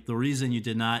fundamentally, the reason you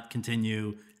did not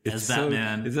continue as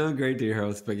Batman. It's so great to hear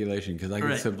how speculation, because I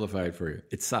can simplify it for you.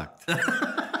 It sucked.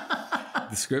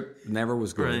 The script never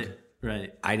was good.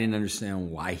 Right. I didn't understand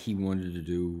why he wanted to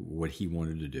do what he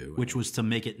wanted to do. Which was to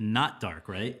make it not dark,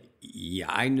 right? Yeah,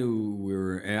 I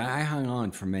knew I hung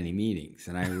on for many meetings,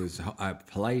 and I was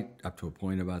polite up to a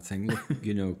point about saying, look,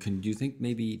 do you think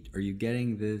maybe, are you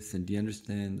getting this, and do you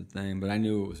understand the thing? But I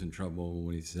knew it was in trouble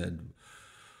when he said,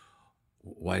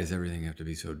 why does everything have to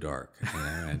be so dark? And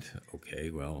I went,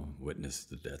 okay, well, witness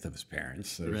the death of his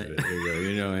parents. So, right.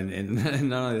 And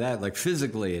not only that, like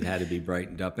physically it had to be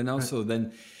brightened up. And also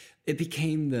then it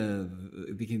became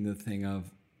the thing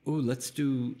of, oh, let's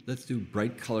do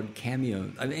bright colored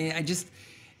cameos. I mean,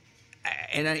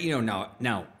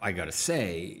 now I got to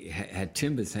say, had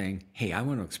Tim been saying, hey, I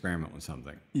want to experiment with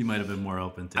something, You might have been more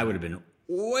open to it. I would have been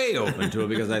way open to it,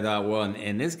 because I thought, well,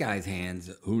 in this guy's hands,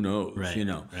 who knows, Right,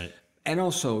 right. And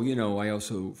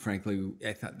also, frankly,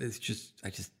 I thought I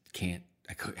just can't.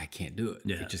 I can't do it.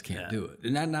 Yeah, I just can't do it.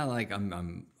 And not like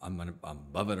I'm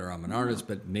above it or I'm an artist,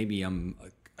 but maybe I'm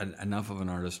enough of an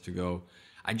artist to go,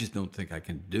 I just don't think I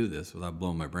can do this without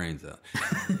blowing my brains out.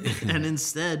 And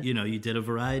instead, you did a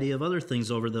variety of other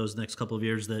things over those next couple of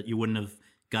years that you wouldn't have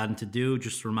gotten to do.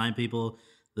 Just to remind people,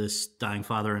 This Dying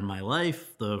Father in My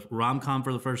Life, the rom-com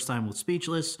for the first time with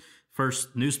Speechless,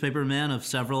 first newspaper man of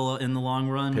several in the long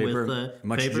run with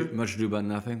Much Paper. Much Ado About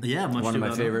Nothing. Yeah, one of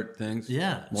my favorite things.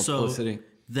 Yeah, Multiplicity. So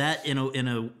that in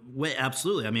a way,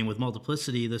 absolutely. I mean, with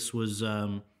Multiplicity, this was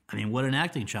what an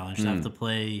acting challenge to have to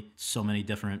play so many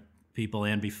different people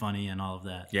and be funny and all of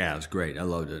that. Yeah, it was great. I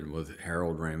loved it with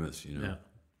Harold Ramis. Yeah.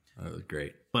 That was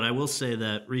great. But I will say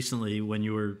that recently, when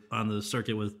you were on the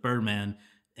circuit with Birdman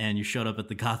and you showed up at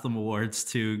the Gotham Awards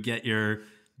to get your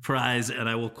prize, and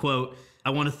I will quote, "I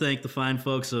want to thank the fine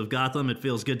folks of Gotham. It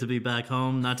feels good to be back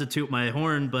home. Not to toot my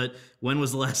horn, but when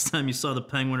was the last time you saw the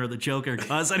Penguin or the Joker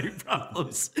cause any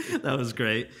problems?" That was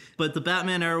great. But the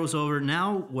Batman era was over.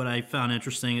 Now, what I found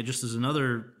interesting, it just is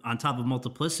another, on top of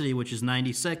Multiplicity, which is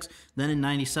 96, then in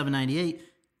 97, 98,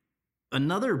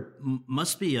 another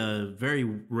must be a very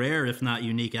rare, if not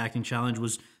unique, acting challenge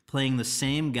was playing the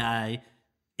same guy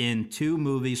in two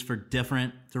movies for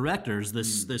different directors.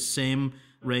 This same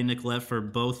Ray Nicolette for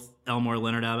both Elmore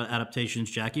Leonard adaptations,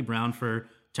 Jackie Brown for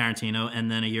Tarantino, and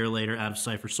then a year later, Out of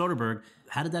Sight for Soderbergh.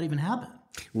 How did that even happen?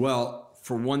 Well,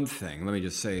 for one thing, let me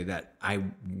just say that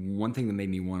one thing that made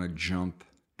me want to jump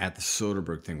at the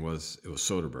Soderbergh thing was it was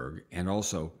Soderbergh, and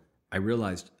also I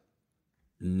realized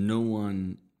no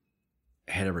one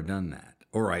had ever done that,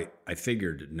 or I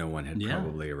figured no one had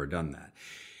probably ever done that.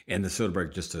 And the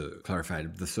Soderbergh, just to clarify,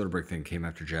 the Soderbergh thing came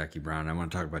after Jackie Brown. I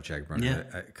want to talk about Jackie Brown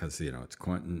because it's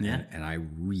Quentin, and I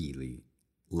really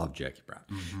love Jackie Brown.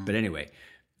 Mm-hmm. But anyway,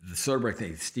 the Soderbergh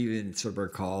thing, Steven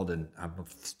Soderbergh called, and I'm a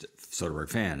Soderbergh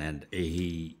fan, and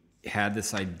he had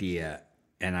this idea,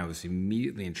 and I was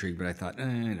immediately intrigued. But I thought, I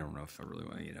don't know if I really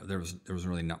want to. There was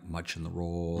really not much in the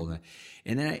role,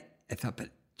 and then I thought, but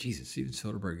Jesus, Steven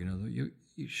Soderbergh,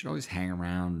 you should always hang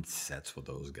around sets with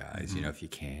those guys, if you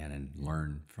can, and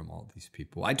learn from all these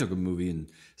people. I took a movie in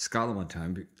Scotland one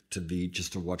time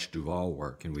to watch Duvall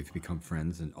work, and we've become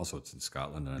friends. And also, it's in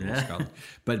Scotland, and I love Scotland.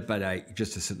 But I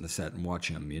just to sit in the set and watch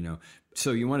him,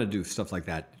 So you want to do stuff like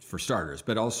that for starters.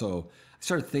 But also, I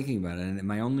started thinking about it, and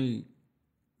my only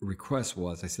request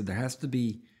was, I said, there has to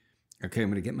be, okay, I'm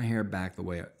going to get my hair back the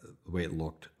way it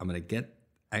looked. I'm going to get.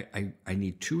 I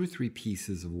need 2 or 3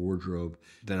 pieces of wardrobe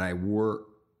that I wore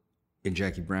in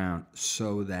Jackie Brown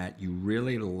so that you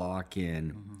really lock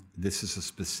in, this is a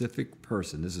specific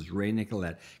person. This is Ray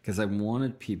Nicolette. Because I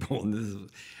wanted people,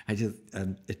 and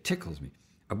it tickles me.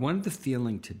 I wanted the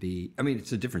feeling to be,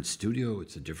 it's a different studio,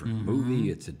 it's a different movie,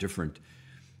 it's a different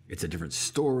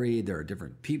story, there are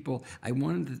different people. I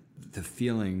wanted the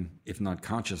feeling, if not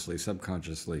consciously,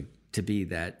 subconsciously, to be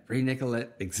that Ray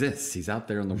Nicolette exists. He's out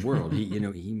there in the world.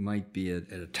 He might be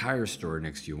at a tire store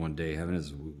next to you one day having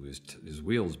his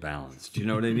wheels balanced. You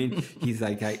know what I mean? He's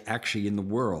like actually in the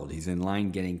world. He's in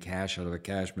line getting cash out of a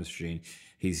cash machine.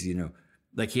 He's,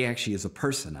 like he actually is a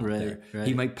person out there. Right.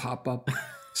 He might pop up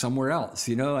somewhere else,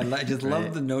 I just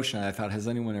love the notion. I thought, has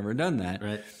anyone ever done that?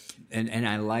 Right. And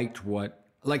I liked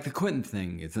like the Quentin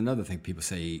thing. It's another thing people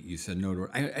say you said no to.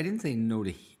 I didn't say no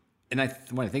to. And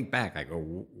when I think back, I go,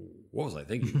 what was I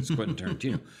thinking? It's Quentin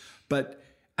Tarantino. But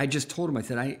I just told him, I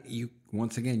said,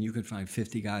 once again, you can find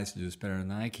 50 guys to do this better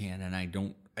than I can. And I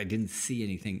didn't see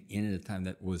anything in it at the time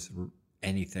that was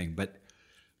anything. But,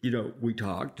 we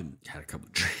talked and had a couple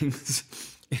of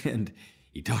drinks. And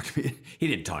he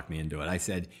didn't talk me into it. I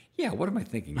said, yeah, what am I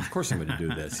thinking? Of course I'm going to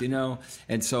do this,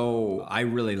 And so I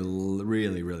really,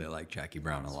 really, really like Jackie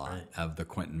Brown a lot of the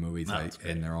Quentin movies.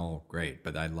 And they're all great,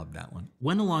 but I love that one.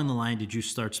 When along the line did you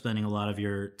start spending a lot of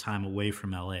your time away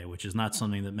from LA, which is not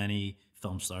something that many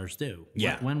film stars do?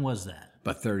 Yeah. When was that?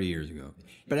 About 30 years ago.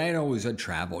 But I'd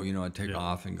travel, I'd take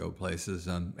off and go places.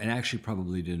 And actually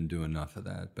probably didn't do enough of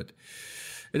that.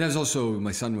 And there's also,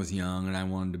 my son was young and I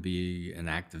wanted to be an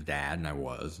active dad, and I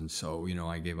was. And so,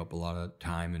 I gave up a lot of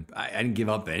time, and I didn't give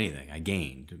up anything. I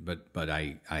gained, but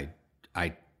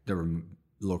there were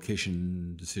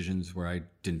location decisions where I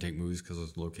didn't take movies because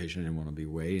of the location. I didn't want to be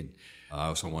away. And I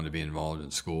also wanted to be involved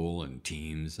in school and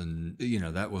teams. And,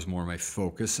 that was more my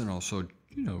focus. And also,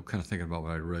 kind of thinking about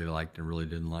what I really liked and really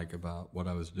didn't like about what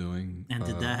I was doing. And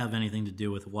did that have anything to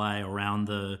do with why around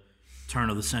the turn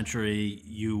of the century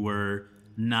you were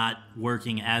not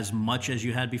working as much as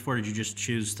you had before? Did you just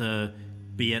choose to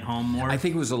be at home more? I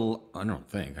think it was I know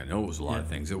it was a lot of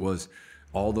things. It was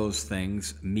all those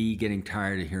things, me getting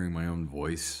tired of hearing my own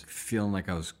voice, feeling like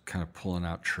I was kind of pulling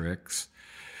out tricks,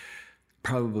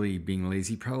 probably being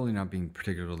lazy, probably not being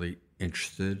particularly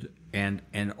interested, and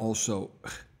also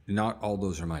not all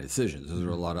those are my decisions. Those are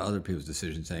a lot of other people's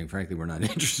decisions saying, frankly, we're not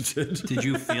interested. Did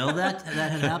you feel that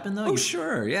had happened, though? Oh,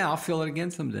 sure. Yeah, I'll feel it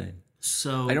again someday.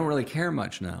 So I don't really care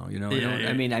much now,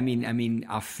 I mean,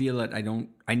 I'll feel it.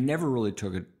 I never really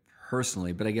took it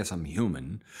personally, but I guess I'm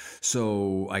human.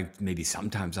 So maybe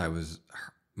sometimes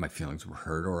my feelings were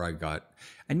hurt, or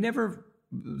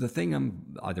the thing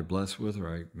I'm either blessed with,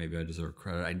 or maybe I deserve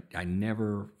credit. I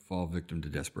never fall victim to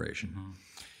desperation.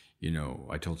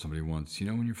 Mm-hmm. I told somebody once,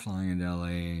 when you're flying into LA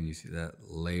and you see that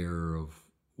layer of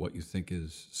what you think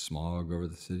is smog over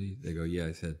the city, they go, yeah.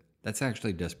 I said, that's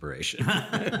actually desperation.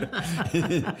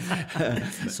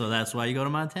 So that's why you go to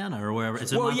Montana or wherever.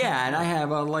 Yeah, and I have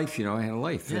a life. I had a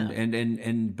life, yeah.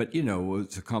 but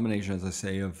it's a combination, as I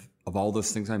say, of all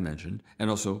those things I mentioned, and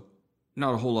also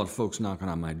not a whole lot of folks knocking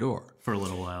on my door for a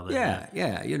little while. Then,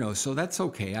 yeah. So that's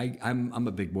okay. I'm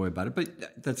a big boy about it,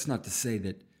 but that's not to say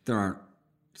that there aren't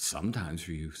sometimes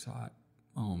where you thought,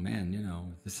 oh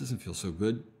man, this doesn't feel so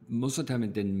good. Most of the time,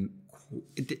 it didn't.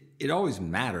 It always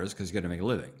matters because you got to make a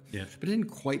living. Yeah. But it didn't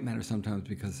quite matter sometimes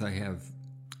because I have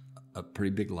a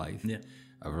pretty big life. Yeah.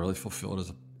 I'm really fulfilled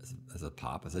as a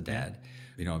pop, as a dad.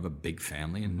 I have a big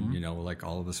family, and like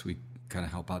all of us, we kind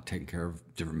of help out taking care of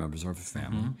different members of our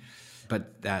family. Mm-hmm.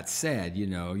 But that said, you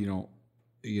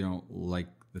don't like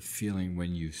the feeling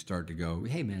when you start to go,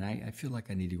 hey man, I feel like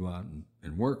I need to go out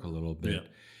and work a little bit. Yeah.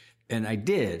 And I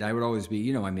did. I would always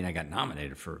be, I got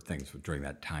nominated for things during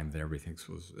that time that everything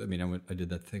was. I did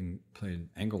that thing playing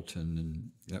Angleton and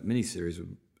that miniseries,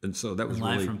 and so that was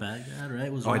Live really from Baghdad,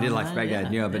 right? I did Live from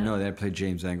Baghdad, but no, I played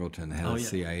James Angleton, the head of the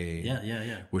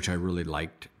CIA, which I really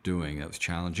liked doing. That was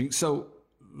challenging. So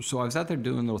I was out there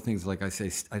doing little things, like I say,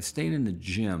 I stayed in the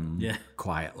gym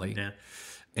quietly,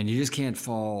 and you just can't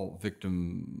fall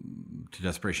victim to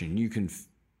desperation. You can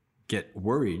get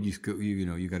worried. You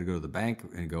got to go to the bank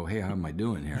and go, hey, how am I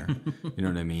doing here? You know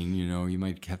what I mean? You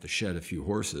might have to shed a few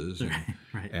horses. And,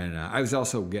 right. And I was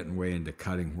also getting way into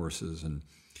cutting horses, and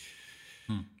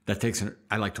that takes.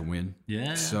 I like to win.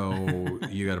 Yeah. So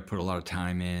you got to put a lot of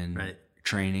time in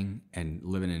training and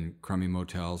living in crummy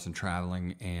motels and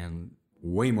traveling, and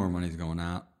way more money's going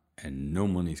out and no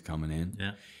money's coming in.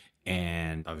 Yeah.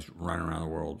 And I was running around the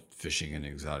world fishing in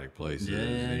exotic places,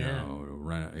 living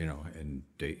in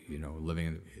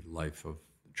the life of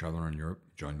traveling around Europe,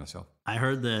 enjoying myself. I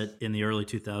heard that in the early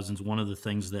 2000s, one of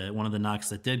the knocks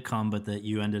that did come, but that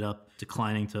you ended up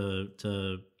declining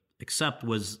to accept,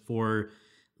 was for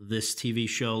this TV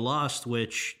show Lost,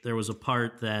 which there was a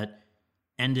part that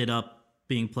ended up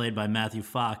being played by Matthew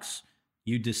Fox.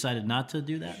 You decided not to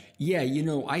do that? Yeah,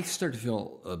 I start to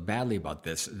feel badly about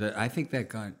this. I think that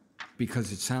got...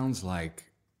 because it sounds like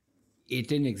it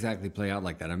didn't exactly play out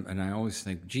like that. And I always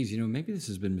think, geez, maybe this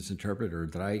has been misinterpreted, or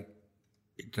did I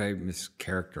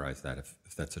mischaracterize that, if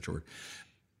that's such a word.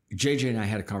 JJ and I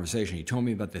had a conversation. He told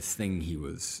me about this thing he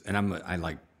was, and I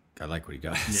like what he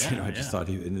does. Yeah, I just thought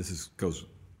and goes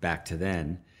back to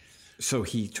then. So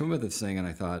he told me about this thing, and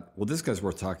I thought, well, this guy's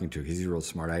worth talking to because he's real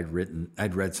smart. I'd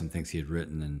read some things he had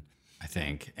written,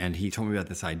 and he told me about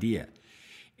this idea.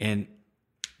 And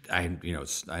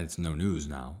it's no news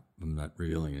now. I'm not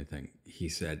revealing anything. He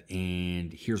said,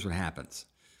 and here's what happens.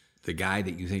 The guy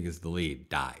that you think is the lead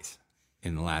dies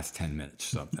in the last 10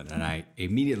 minutes or something. And I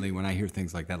immediately, when I hear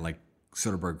things like that, like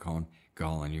Soderbergh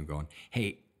calling you going,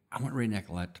 hey, I want Ray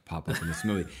Nicolette to pop up in this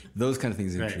movie. Those kind of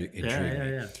things intrigue me.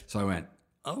 Yeah. So I went,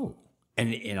 oh.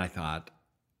 And I thought,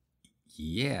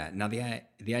 yeah. Now the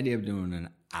idea of doing an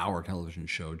hour television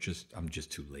show, I'm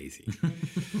just too lazy.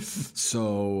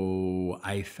 So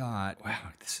I thought, wow,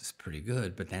 this is pretty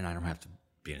good, but then I don't have to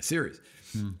be in a series.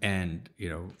 And,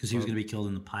 because he was going to be killed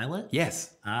in the pilot?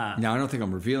 Yes. Now, I don't think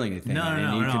I'm revealing anything.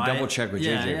 No, you can double check with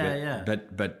JJ. Yeah.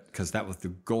 But because that was the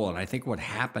goal. And I think what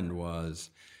happened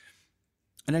was,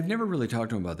 and I've never really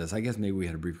talked to him about this. I guess maybe we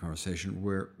had a brief conversation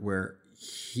where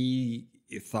he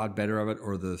thought better of it,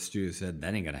 or the studio said,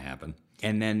 that ain't going to happen.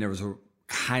 And then there was a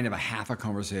kind of a half a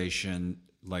conversation,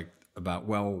 like about,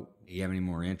 well, do you have any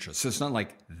more interest? So it's not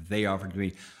like they offered to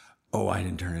me, Oh, I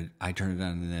didn't turn it. I turned it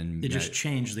on, and then it just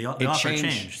changed. The offer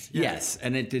changed. Yeah. Yes,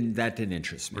 and it didn't. That didn't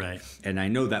interest me. Right. And I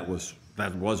know that was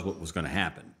what was going to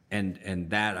happen, and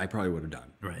that I probably would have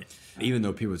done. Right. Even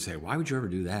though people would say, "Why would you ever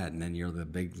do that?" And then you're the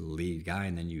big lead guy,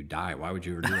 and then you die. Why would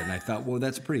you ever do that? And I thought, well,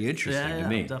 that's pretty interesting to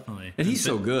me. Definitely. And he's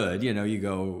so good. You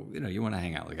want to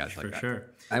hang out with guys like that. For sure.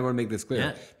 I want to make this clear.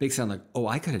 Yeah. Make it sound like, oh,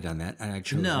 I could have done that, and I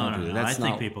chose not to do that. I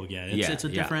think people get it. It's a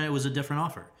different. It was a different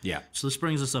offer. Yeah. So this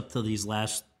brings us up to these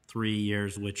last 3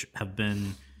 years, which have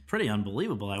been pretty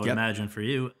unbelievable, I would imagine, for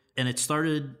you. And it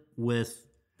started with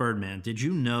Birdman. Did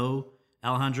you know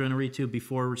Alejandro Inarritu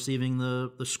before receiving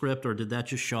the script, or did that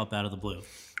just show up out of the blue?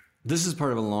 This is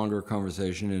part of a longer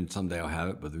conversation, and someday I'll have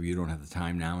it, but you don't have the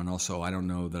time now. And also, I don't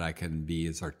know that I can be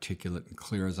as articulate and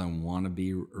clear as I want to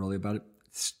be early about it.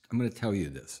 I'm going to tell you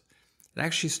this. It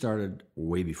actually started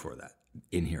way before that,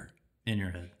 in here. In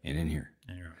your head. And in here.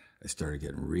 In your head. I started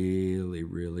getting really,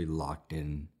 really locked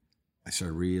in. I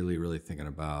started really, really thinking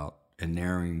about and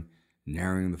narrowing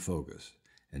the focus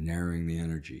and narrowing the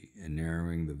energy and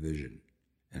narrowing the vision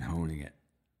and honing it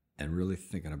and really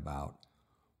thinking about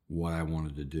what I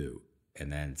wanted to do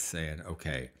and then saying,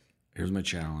 okay, here's my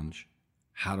challenge.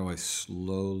 How do I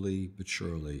slowly but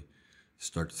surely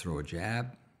start to throw a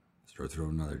jab, start to throw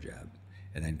another jab,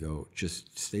 and then go,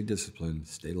 just stay disciplined,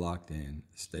 stay locked in.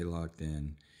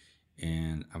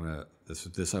 And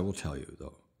this I will tell you,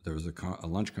 though. There was a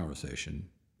lunch conversation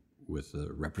with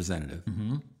a representative,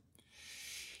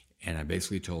 and I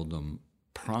basically told them,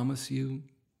 promise you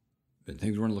that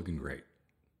things weren't looking great.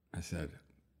 I said,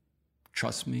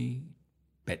 trust me,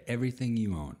 bet everything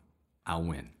you own, I'll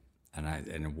win. And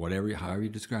however you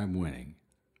describe winning,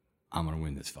 I'm going to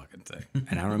win this fucking thing.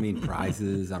 And I don't mean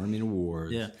prizes, I don't mean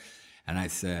awards. Yeah. And I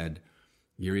said,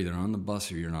 you're either on the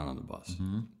bus or you're not on the bus.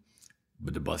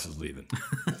 But the bus is leaving.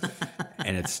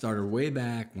 And it started way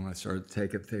back when I started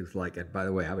taking things like, and by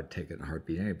the way, I would take it in a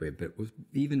heartbeat anyway, but it was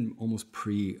even almost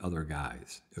pre-other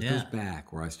guys. It goes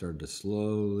back where I started to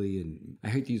slowly, and I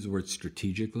hate to use the word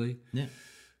strategically,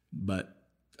 but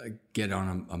get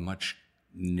on a much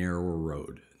narrower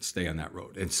road and stay on that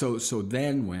road. And so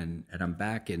then and I'm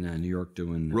back in New York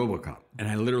doing RoboCop, and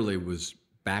I literally was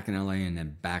back in LA and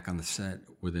then back on the set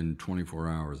within 24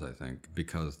 hours, I think,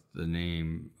 because the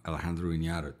name Alejandro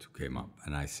Inarritu came up.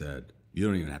 And I said, you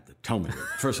don't even have to tell me.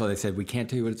 First of all, they said, we can't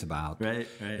tell you what it's about. Right.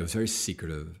 It was very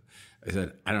secretive. I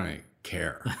said, I don't even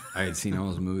care. I had seen all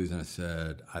those movies, and I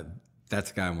said, that's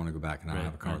the guy I want to go back and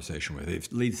have a conversation with. If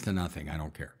it leads to nothing, I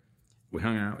don't care. We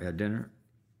hung out, we had dinner,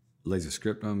 lays a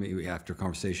script on me. After a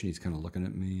conversation, he's kind of looking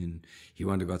at me, and he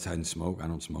wanted to go outside and smoke. I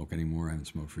don't smoke anymore. I haven't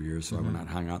smoked for years, so I went out and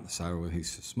hung out in the sidewalk. He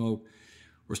used to smoke.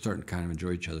 We're starting to kind of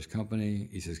enjoy each other's company.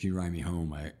 He says, can you ride me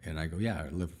home? And I go, yeah, I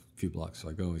live a few blocks. So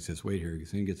I go. He says, wait here.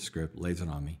 He gets the script, lays it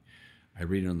on me. I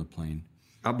read it on the plane.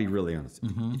 I'll be really honest.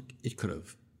 It could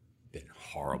have been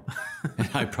horrible. And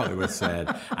I probably would have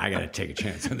said, I got to take a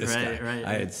chance on this guy.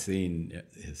 I had seen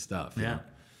his stuff. Yeah.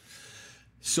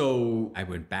 So I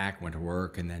went to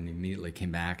work, and then immediately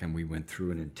came back, and we went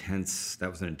through an intense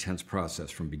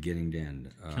process from beginning to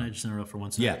end. Can I just interrupt for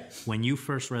 1 second? Yeah. When you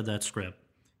first read that script,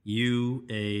 you,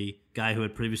 a guy who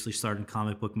had previously starred in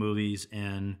comic book movies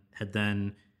and had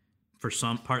then,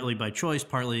 partly by choice,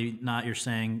 partly not, you're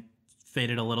saying,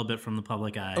 faded a little bit from the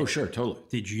public eye. Oh, sure, totally.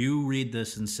 Did you read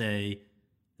this and say,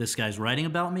 this guy's writing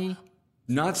about me?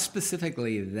 Not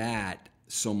specifically that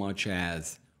so much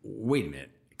as, wait a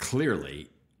minute, clearly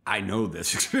I know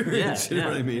this experience. You know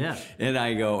what I mean? Yeah. And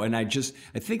I go, and I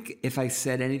think if I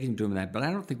said anything to him that, but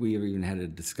I don't think we ever even had a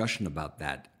discussion about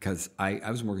that, because I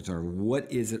was more concerned,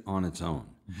 what is it on its own?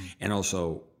 And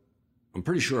also, I'm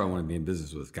pretty sure I want to be in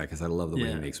business with this guy because I love the way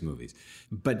he makes movies.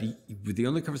 But the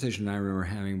only conversation I remember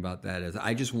having about that is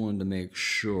I just wanted to make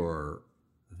sure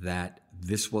that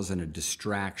this wasn't a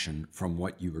distraction from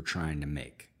what you were trying to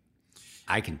make.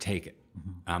 I can take it.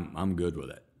 I'm good with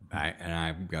it. And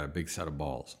I've got a big set of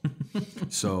balls.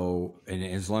 So, and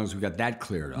as long as we got that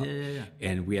cleared up,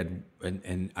 and we had,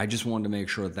 and I just wanted to make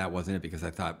sure that wasn't it, because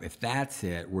I thought if that's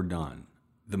it, we're done.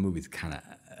 The movie's kind of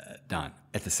done.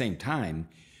 At the same time,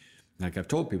 like I've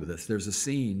told people this, there's a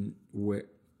scene where,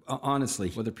 honestly,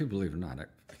 whether people believe it or not,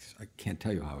 I can't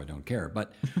tell you how I don't care,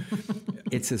 but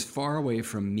it's as far away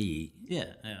from me,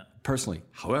 personally.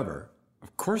 However,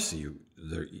 of course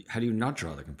how do you not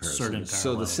draw the comparison?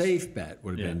 So the safe bet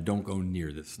would have been, don't go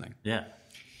near this thing. Yeah.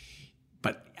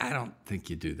 But I don't think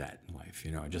you do that in life.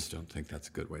 I just don't think that's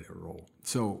a good way to roll.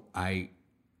 So I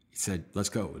he said, let's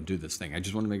go and do this thing. I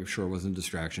just want to make sure it wasn't a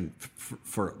distraction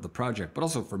for the project, but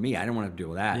also for me. I didn't want to have to deal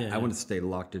with that. I want to stay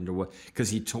locked into because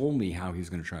he told me how he was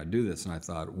going to try to do this. And I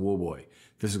thought, whoa, boy,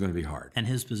 this is going to be hard. And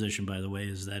his position, by the way,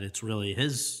 is that it's really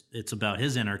it's about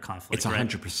his inner conflict. It's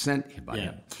 100% about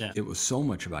him. Yeah. It was so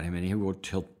much about him. And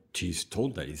he's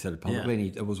told that. He said it publicly.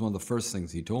 And it was one of the first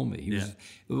things he told me.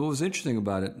 What was interesting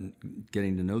about it,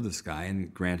 getting to know this guy,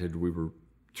 and granted, we were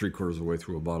 3/4 of the way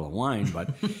through a bottle of wine,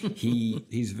 but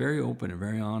he's very open and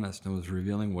very honest and was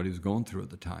revealing what he was going through at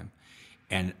the time.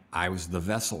 And I was the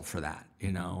vessel for that,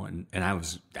 and I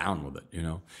was down with it,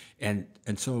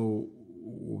 And so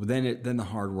then the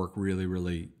hard work really,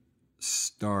 really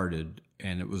started,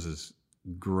 and it was as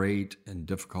great and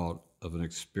difficult of an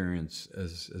experience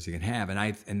as you can have.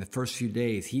 And in the first few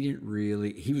days, he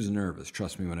was nervous,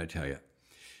 trust me when I tell you,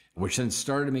 which then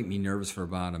started to make me nervous for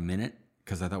about a minute.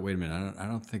 Because I thought, wait a minute, I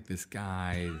don't think this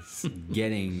guy's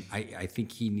getting. I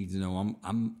think he needs to know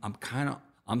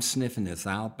I'm sniffing this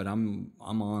out, but I'm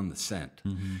on the scent.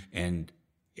 Mm-hmm. And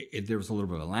there was a little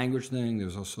bit of a language thing. There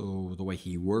was also the way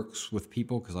he works with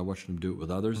people, because I watched him do it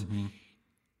with others. Mm-hmm.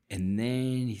 And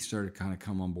then he started kind of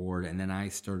come on board, and then I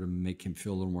started to make him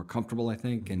feel a little more comfortable, I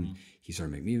think, and he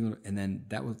started to make me. And then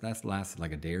that lasted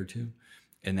like a day or two,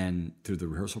 and then through the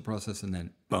rehearsal process, and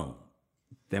then boom,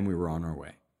 then we were on our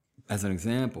way. As an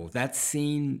example, that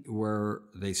scene where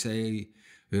they say,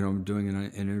 I'm doing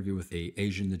an interview with the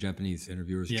Japanese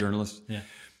interviewers, journalists. Yeah.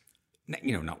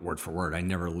 Not word for word. I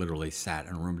never literally sat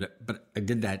in a room, but I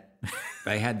did that.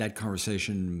 I had that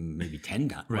conversation maybe 10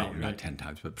 times. Not 10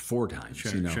 times, but 4 times.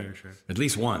 Sure. At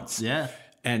least once. Yeah.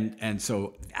 And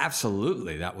so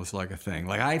absolutely, that was like a thing.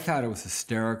 Like, I thought it was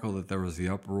hysterical that there was the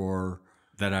uproar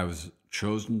that I was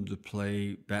chosen to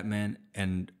play Batman,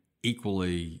 and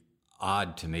equally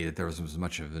odd to me that there was as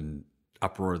much of an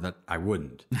uproar that I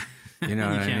wouldn't. You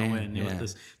know, what can't I mean? win with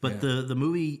this. But the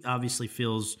movie obviously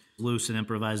feels loose and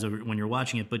improvised when you're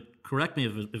watching it. But correct me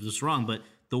if it's wrong. But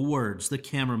the words, the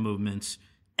camera movements,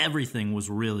 everything was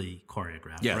really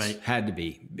choreographed. Yes, right? Had to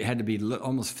be. It had to be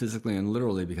almost physically and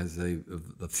literally because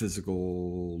of the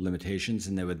physical limitations.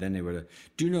 And they would.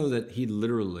 Do you know that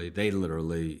they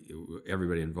literally,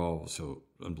 everybody involved was so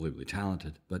unbelievably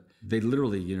talented. But they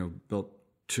literally, built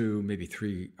 2, maybe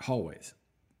 3 hallways,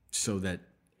 so that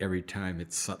every time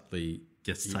it subtly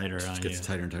gets tighter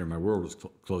tighter and tighter. My world was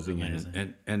closing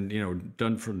in, and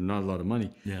done for not a lot of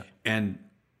money. Yeah. And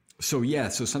so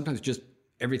sometimes just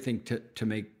everything to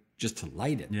make, just to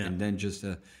light it, and then just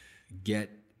to get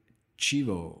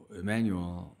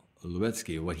Emmanuel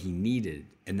Lubezki what he needed,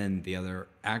 and then the other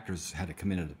actors had to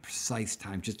come in at a precise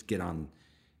time just to get on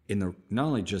in the not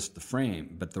only just the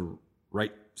frame, but the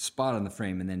right spot on the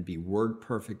frame, and then be word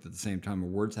perfect at the same time. Or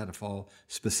words had to fall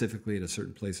specifically at a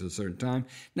certain place at a certain time.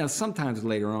 Now, sometimes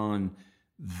later on,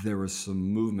 there was some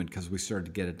movement because we started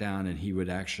to get it down, and he would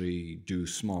actually do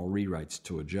small rewrites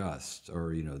to adjust,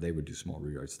 or they would do small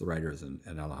rewrites, the writers and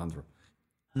Alejandro.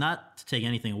 Not to take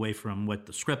anything away from what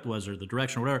the script was or the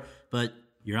direction or whatever, but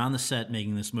you're on the set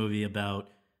making this movie about.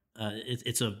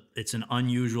 It's an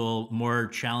unusual, more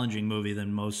challenging movie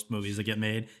than most movies that get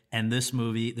made. And this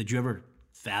movie, did you ever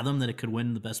fathom that it could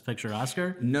win the Best Picture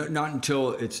Oscar? No, not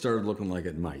until it started looking like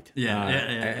it might. Yeah.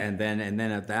 And then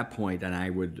at that point, and I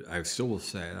would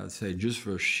say just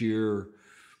for sheer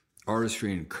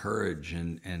artistry and courage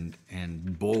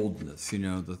and boldness,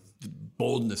 the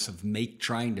boldness of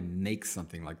trying to make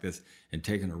something like this and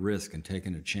taking a risk and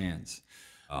taking a chance.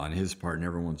 On his part and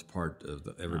everyone's part of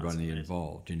everybody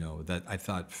involved, that I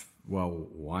thought, well,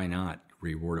 why not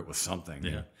reward it with something?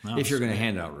 Yeah. If you're going to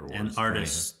hand out rewards. And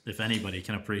artists, if anybody,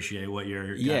 can appreciate what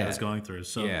your guy was going through.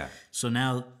 So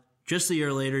now, just a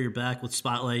year later, you're back with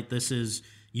Spotlight. This is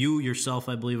you yourself,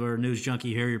 I believe, are a news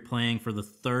junkie here. You're playing for the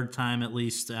 3rd time, at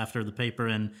least, after The Paper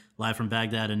and Live from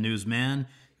Baghdad and Newsman.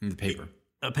 The Paper.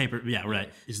 A Paper, yeah,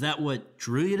 right. Is that what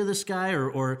drew you to this guy?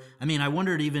 Or I mean, I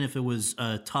wondered even if it was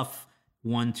a tough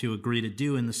one to agree to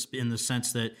do in the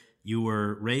sense that you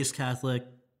were raised Catholic,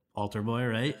 altar boy,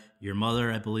 right? Your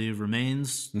mother, I believe,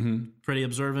 remains pretty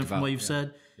observant from what you've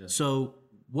said. Yeah. So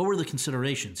what were the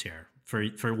considerations here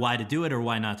for why to do it or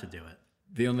why not to do it?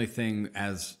 The only thing,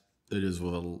 as it is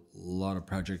with a lot of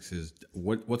projects, is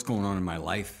what's going on in my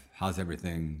life? How's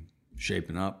everything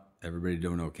shaping up? Everybody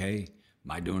doing okay?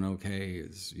 Am I doing okay?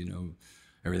 Is,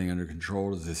 everything under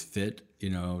control? Does this fit?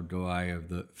 Do I have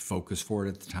the focus for it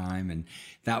at the time? And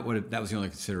that was the only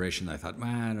consideration. I thought,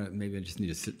 man, maybe I just need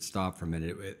to sit and stop for a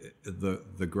minute.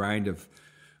 The grind of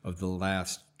the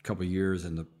last couple of years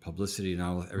and the publicity and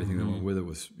everything that went with it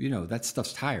was, that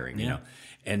stuff's tiring.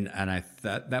 And I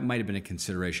thought that might have been a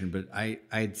consideration, but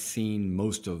I'd seen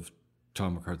most of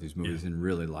Tom McCarthy's movies and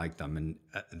really liked them. And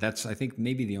that's, I think,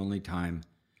 maybe the only time.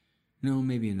 No,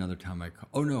 maybe another time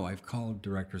I've called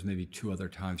directors maybe 2 other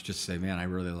times just to say, man, I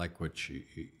really like what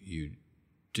you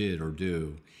did or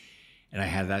do. And I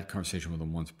had that conversation with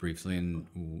them once briefly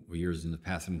and years in the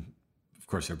past. And of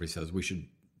course, everybody says we should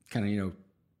kind of,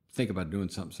 think about doing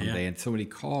something someday. Yeah. And somebody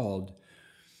called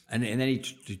and then he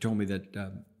told me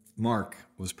that Mark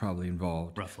was probably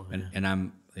involved. Roughly, and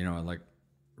I'm, I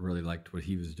really liked what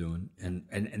he was doing. And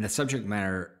the subject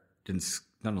matter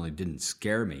not only didn't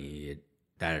scare me,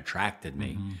 that attracted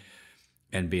me. Mm-hmm.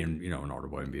 And being, an older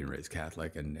boy and being raised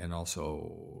Catholic, and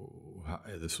also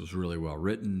this was really well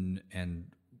written.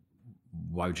 And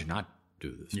why would you not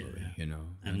do this movie?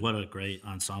 And what a great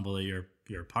ensemble that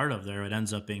you're a part of there. It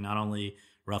ends up being not only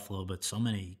Ruffalo, but so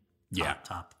many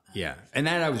top. Yeah, and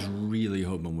that I was really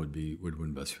hoping would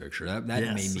win Best Picture. That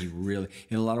made me really,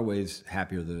 in a lot of ways,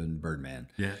 happier than Birdman.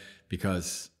 Yeah,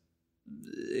 because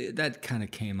that kind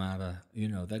of came out of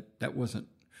that wasn't.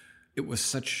 It was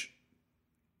such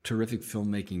terrific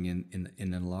filmmaking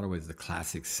in a lot of ways the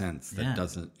classic sense that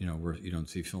doesn't where you don't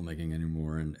see filmmaking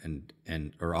anymore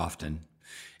and or often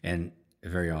and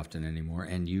very often anymore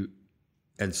and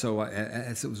so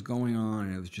as it was going on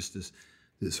and it was just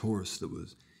this horse that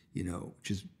was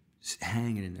just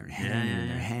hanging in there and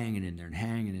hanging in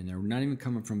there, not even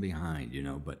coming from behind,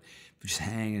 but just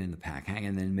hanging in the pack, hanging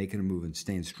and then making a move and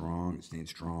staying strong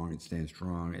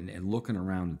and looking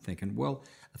around and thinking, well,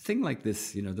 a thing like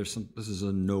this, this is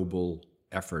a noble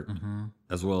effort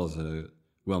as well as a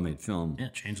well-made film. Yeah,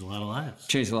 changed a lot of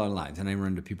lives. And I run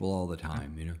into people all the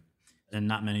time, And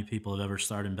not many people have ever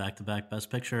starred in back-to-back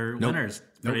Best Picture winners.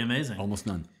 It's pretty amazing. Almost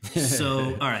none.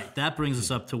 So, all right, that brings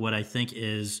us up to what I think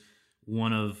is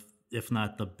one of, if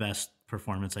not the best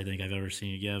performance I think I've ever seen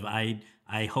you give. I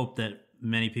hope that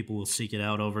many people will seek it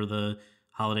out over the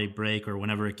holiday break or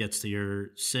whenever it gets to your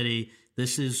city.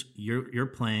 This is, you're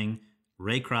playing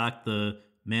Ray Kroc, the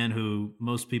man who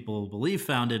most people believe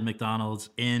founded McDonald's,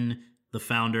 in The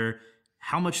Founder.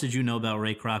 How much did you know about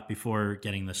Ray Kroc before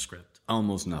getting this script?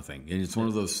 Almost nothing. And it's one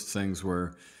of those things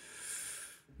where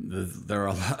there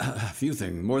are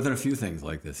more than a few things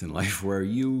like this in life where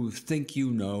you think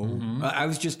Mm-hmm. I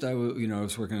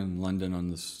was working in London on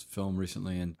this film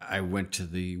recently, and I went to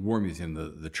the War Museum,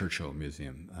 the Churchill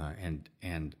Museum,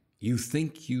 and you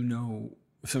think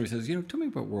somebody says, tell me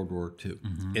about World War II.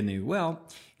 Mm-hmm.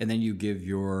 And then you give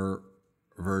your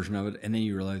version of it, and then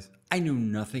you realize, I knew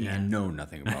nothing, I know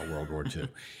nothing about World War II.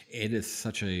 It is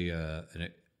such an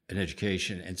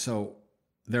education. And so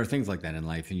there are things like that in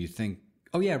life, and you think,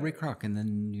 oh yeah, Ray Kroc, and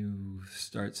then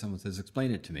someone says,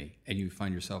 explain it to me, and you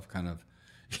find yourself kind of,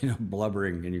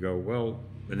 blubbering, and you go, well,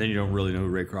 and then you don't really know who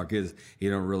Ray Kroc is. You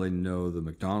don't really know the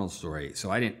McDonald's story. So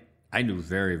I knew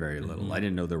very, very little. Mm-hmm. I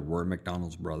didn't know there were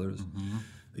McDonald's brothers. Mm-hmm.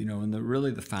 And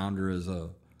the Founder is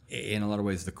in a lot of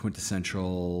ways, the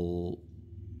quintessential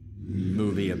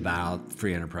movie about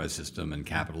free enterprise system and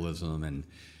capitalism and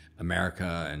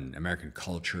America and American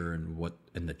culture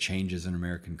and the changes in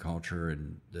American culture.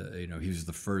 And he was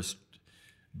the first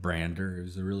brander. He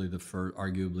was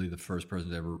arguably the first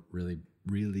person to ever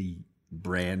really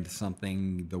brand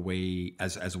something the way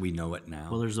as we know it now.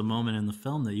 Well, there's a moment in the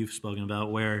film that you've spoken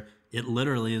about where it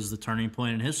literally is the turning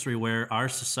point in history where our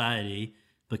society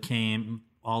became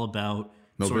all about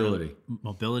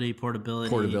mobility,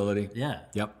 portability. Yeah.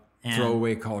 Yep. And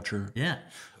throwaway culture. Yeah.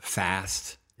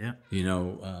 Fast. Yeah.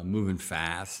 Moving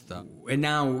fast. And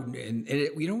now,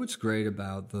 what's great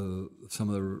about some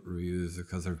of the reviews,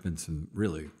 because there have been some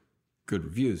really good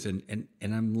reviews, and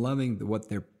I'm loving what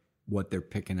they're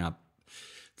picking up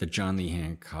that John Lee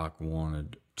Hancock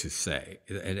wanted to say,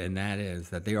 and that is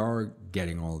that they are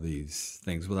getting all these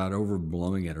things without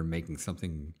overblowing it or making this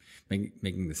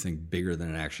thing bigger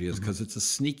than it actually is, because it's a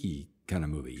sneaky kind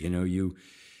of movie.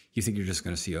 You think you're just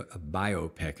going to see a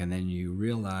biopic, and then you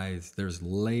realize there's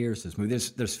layers to this movie.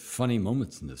 There's funny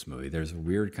moments in this movie. There's a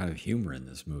weird kind of humor in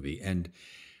this movie. And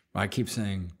I keep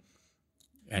saying,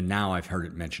 and now I've heard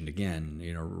it mentioned again,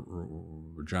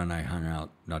 John and I hung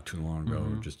out not too long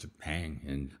ago just to hang.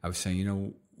 And I was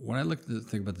saying, when I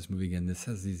think about this movie again, this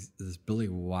has this Billy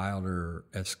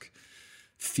Wilder-esque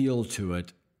feel to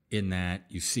it, in that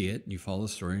you see it and you follow the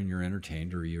story and you're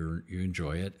entertained or you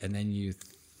enjoy it. And then you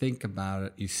think about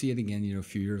it, you see it again, a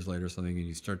few years later or something, and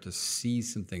you start to see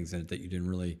some things in it that you didn't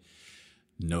really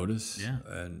notice. Yeah.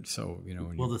 And so,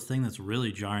 the thing that's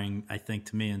really jarring, I think,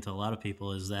 to me and to a lot of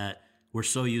people is that we're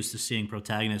so used to seeing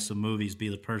protagonists of movies be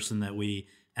the person that we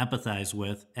empathize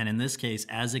with. And in this case,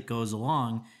 as it goes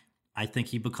along, I think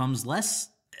he becomes less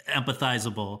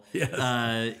empathizable. Yes.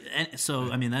 And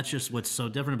so, I mean, that's just what's so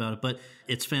different about it. But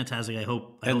it's fantastic. I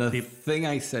hope the thing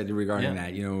I said regarding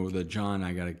that, the John,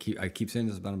 I keep saying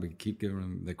this about him, but keep giving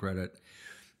him the credit.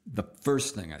 The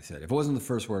first thing I said, if it wasn't the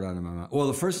first word out of my mouth, well,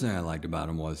 the first thing I liked about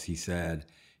him was he said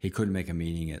he couldn't make a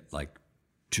meeting at like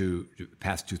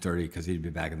past 2:30 because he'd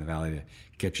be back in the Valley to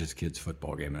catch his kid's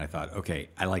football game. And I thought, okay,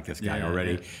 I like this guy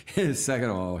already. Yeah. Second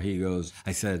of all,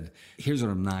 I said, here's what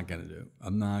I'm not going to do.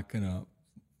 I'm not going to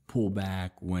pull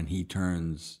back when he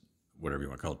turns, whatever you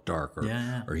want to call it, dark,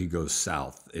 or he goes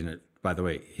south. And it, by the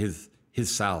way, his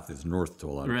south is north to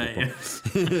a lot of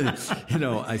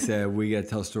people. I said, we got to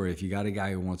tell a story. If you got a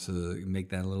guy who wants to make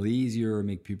that a little easier,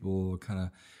 make people kind of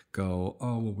go,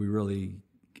 oh, well, we really,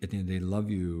 at the end of the day,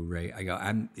 love you, Ray. I go,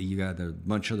 you got a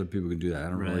bunch of other people who can do that. I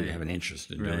don't really have an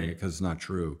interest in doing it because it's not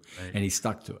true. Right. And he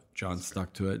stuck to it. John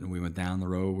stuck to it, and we went down the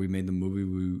road. We made the movie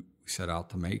we set out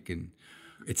to make, and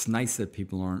it's nice that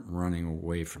people aren't running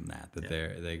away from that.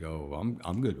 They go,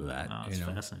 I'm good with that. Oh, it's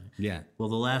fascinating. Yeah. Well,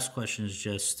 the last question is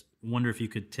just wonder if you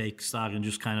could take stock and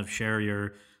just kind of share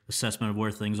your assessment of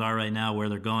where things are right now, where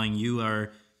they're going. You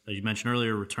are, as you mentioned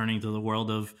earlier, returning to the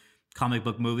world of comic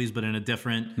book movies, but in a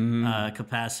different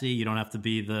capacity. You don't have to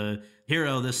be the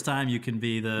hero this time. You can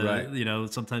be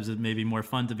sometimes it may be more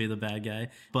fun to be the bad guy.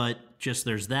 But just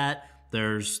there's that.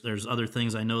 There's other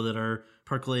things I know that are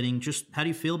percolating. Just how do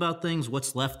you feel about things?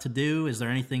 What's left to do? Is there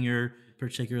anything you're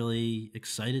particularly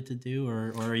excited to do,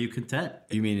 or are you content?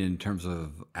 You mean in terms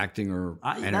of acting or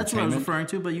entertainment? That's what I was referring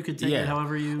to, but you could take it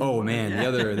however you... Oh, man,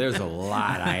 there's a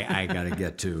lot I got to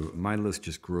get to. My list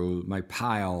just grows. My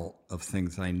pile of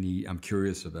things I'm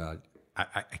curious about.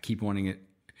 I keep wanting it.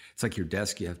 It's like your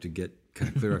desk. You have to get kind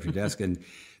of clear off your desk, and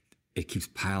it keeps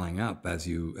piling up as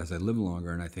I live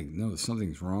longer, and I think, no,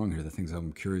 something's wrong here. The things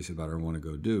I'm curious about or want to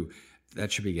go do, that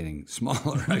should be getting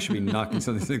smaller. I should be knocking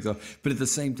some of these things off. But at the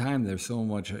same time, there's so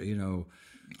much,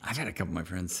 I've had a couple of my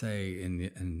friends say,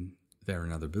 and they're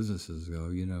in other businesses,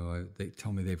 go, they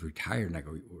tell me they've retired. And I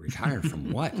go, retired from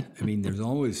what? I mean, there's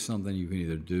always something you can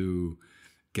either do,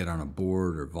 get on a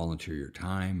board or volunteer your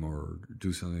time or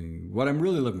do something. What I'm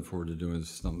really looking forward to doing is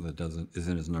something that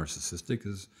isn't as narcissistic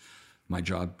as my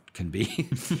job can be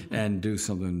and do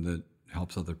something that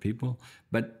helps other people,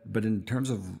 but in terms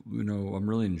of I'm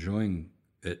really enjoying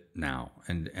it now,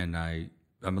 and I'm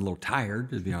a little tired,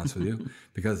 to be honest with you,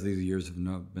 because these years have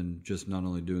not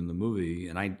only doing the movie,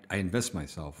 and I invest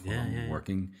myself while I'm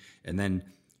working, and then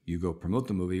you go promote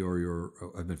the movie, or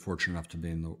I've been fortunate enough to be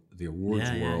in the awards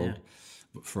world,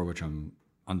 for which I'm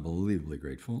unbelievably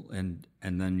grateful, and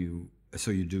then you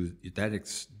do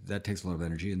that takes a lot of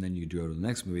energy, and then you go to the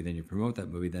next movie, then you promote that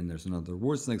movie, then there's another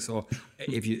awards thing. So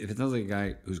if it sounds like a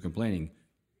guy who's complaining,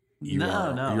 you're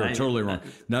totally wrong.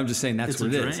 No, I'm just saying that's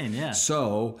what it is. Yeah.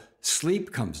 So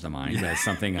sleep comes to mind as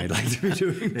something I'd like to be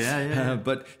doing.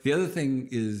 But the other thing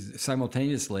is,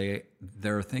 simultaneously,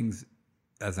 there are things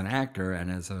as an actor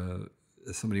and as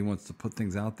somebody who wants to put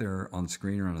things out there on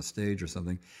screen or on a stage or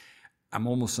something, I'm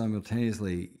almost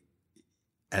simultaneously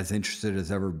as interested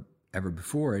as ever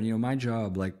before. And, my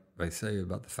job, like I say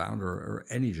about the founder or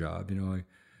any job,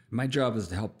 my job is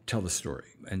to help tell the story.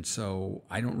 And so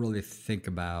I don't really think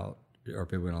about, are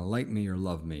people going to like me or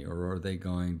love me? Or are they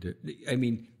going to,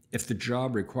 if the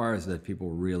job requires that people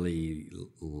really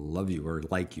love you or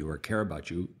like you or care about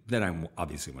you, then I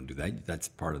obviously want to do that. That's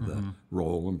part of the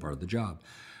role and part of the job.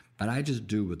 But I just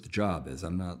do what the job is.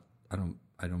 I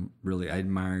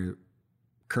admire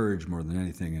courage more than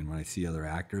anything. And when I see other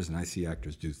actors, and I see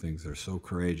actors do things that are so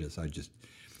courageous,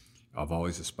 I've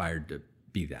always aspired to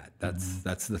be that.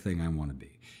 That's the thing I want to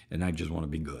be. And I just want to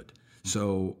be good.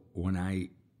 So when I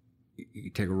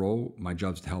take a role, my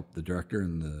job is to help the director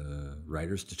and the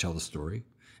writers to tell the story.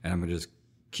 And I'm going to just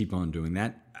keep on doing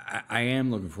that. I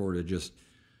am looking forward to just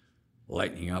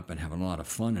lightening up and having a lot of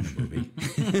fun in a movie.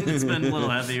 It's been a little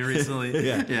heavy recently.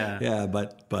 Yeah.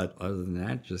 But other than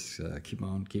that, just keep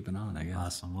on keeping on, I guess.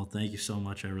 Awesome. Well, thank you so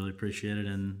much. I really appreciate it,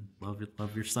 and love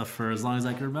your stuff for as long as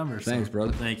I can remember. Thanks,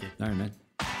 brother. Thank you. All right, man.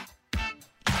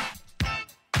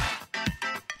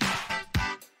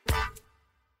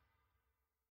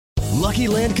 Lucky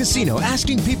Land Casino,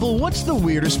 asking people, what's the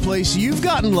weirdest place you've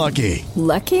gotten lucky?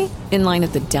 Lucky? In line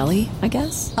at the deli, I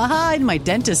guess? Aha, in my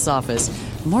dentist's office.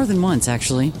 More than once,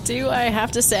 actually. Do I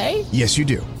have to say? Yes, you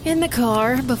do. In the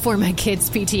car before my kids'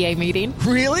 PTA meeting.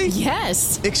 Really?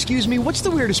 Yes. Excuse me, what's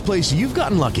the weirdest place you've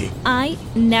gotten lucky? I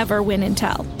never win and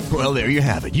tell. Well, there you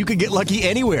have it. You can get lucky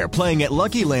anywhere, playing at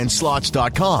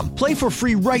LuckyLandSlots.com. Play for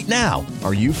free right now.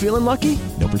 Are you feeling lucky?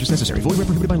 No purchase necessary. Void where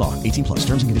prohibited by law. 18+.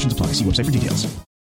 Terms and conditions apply. See website for details.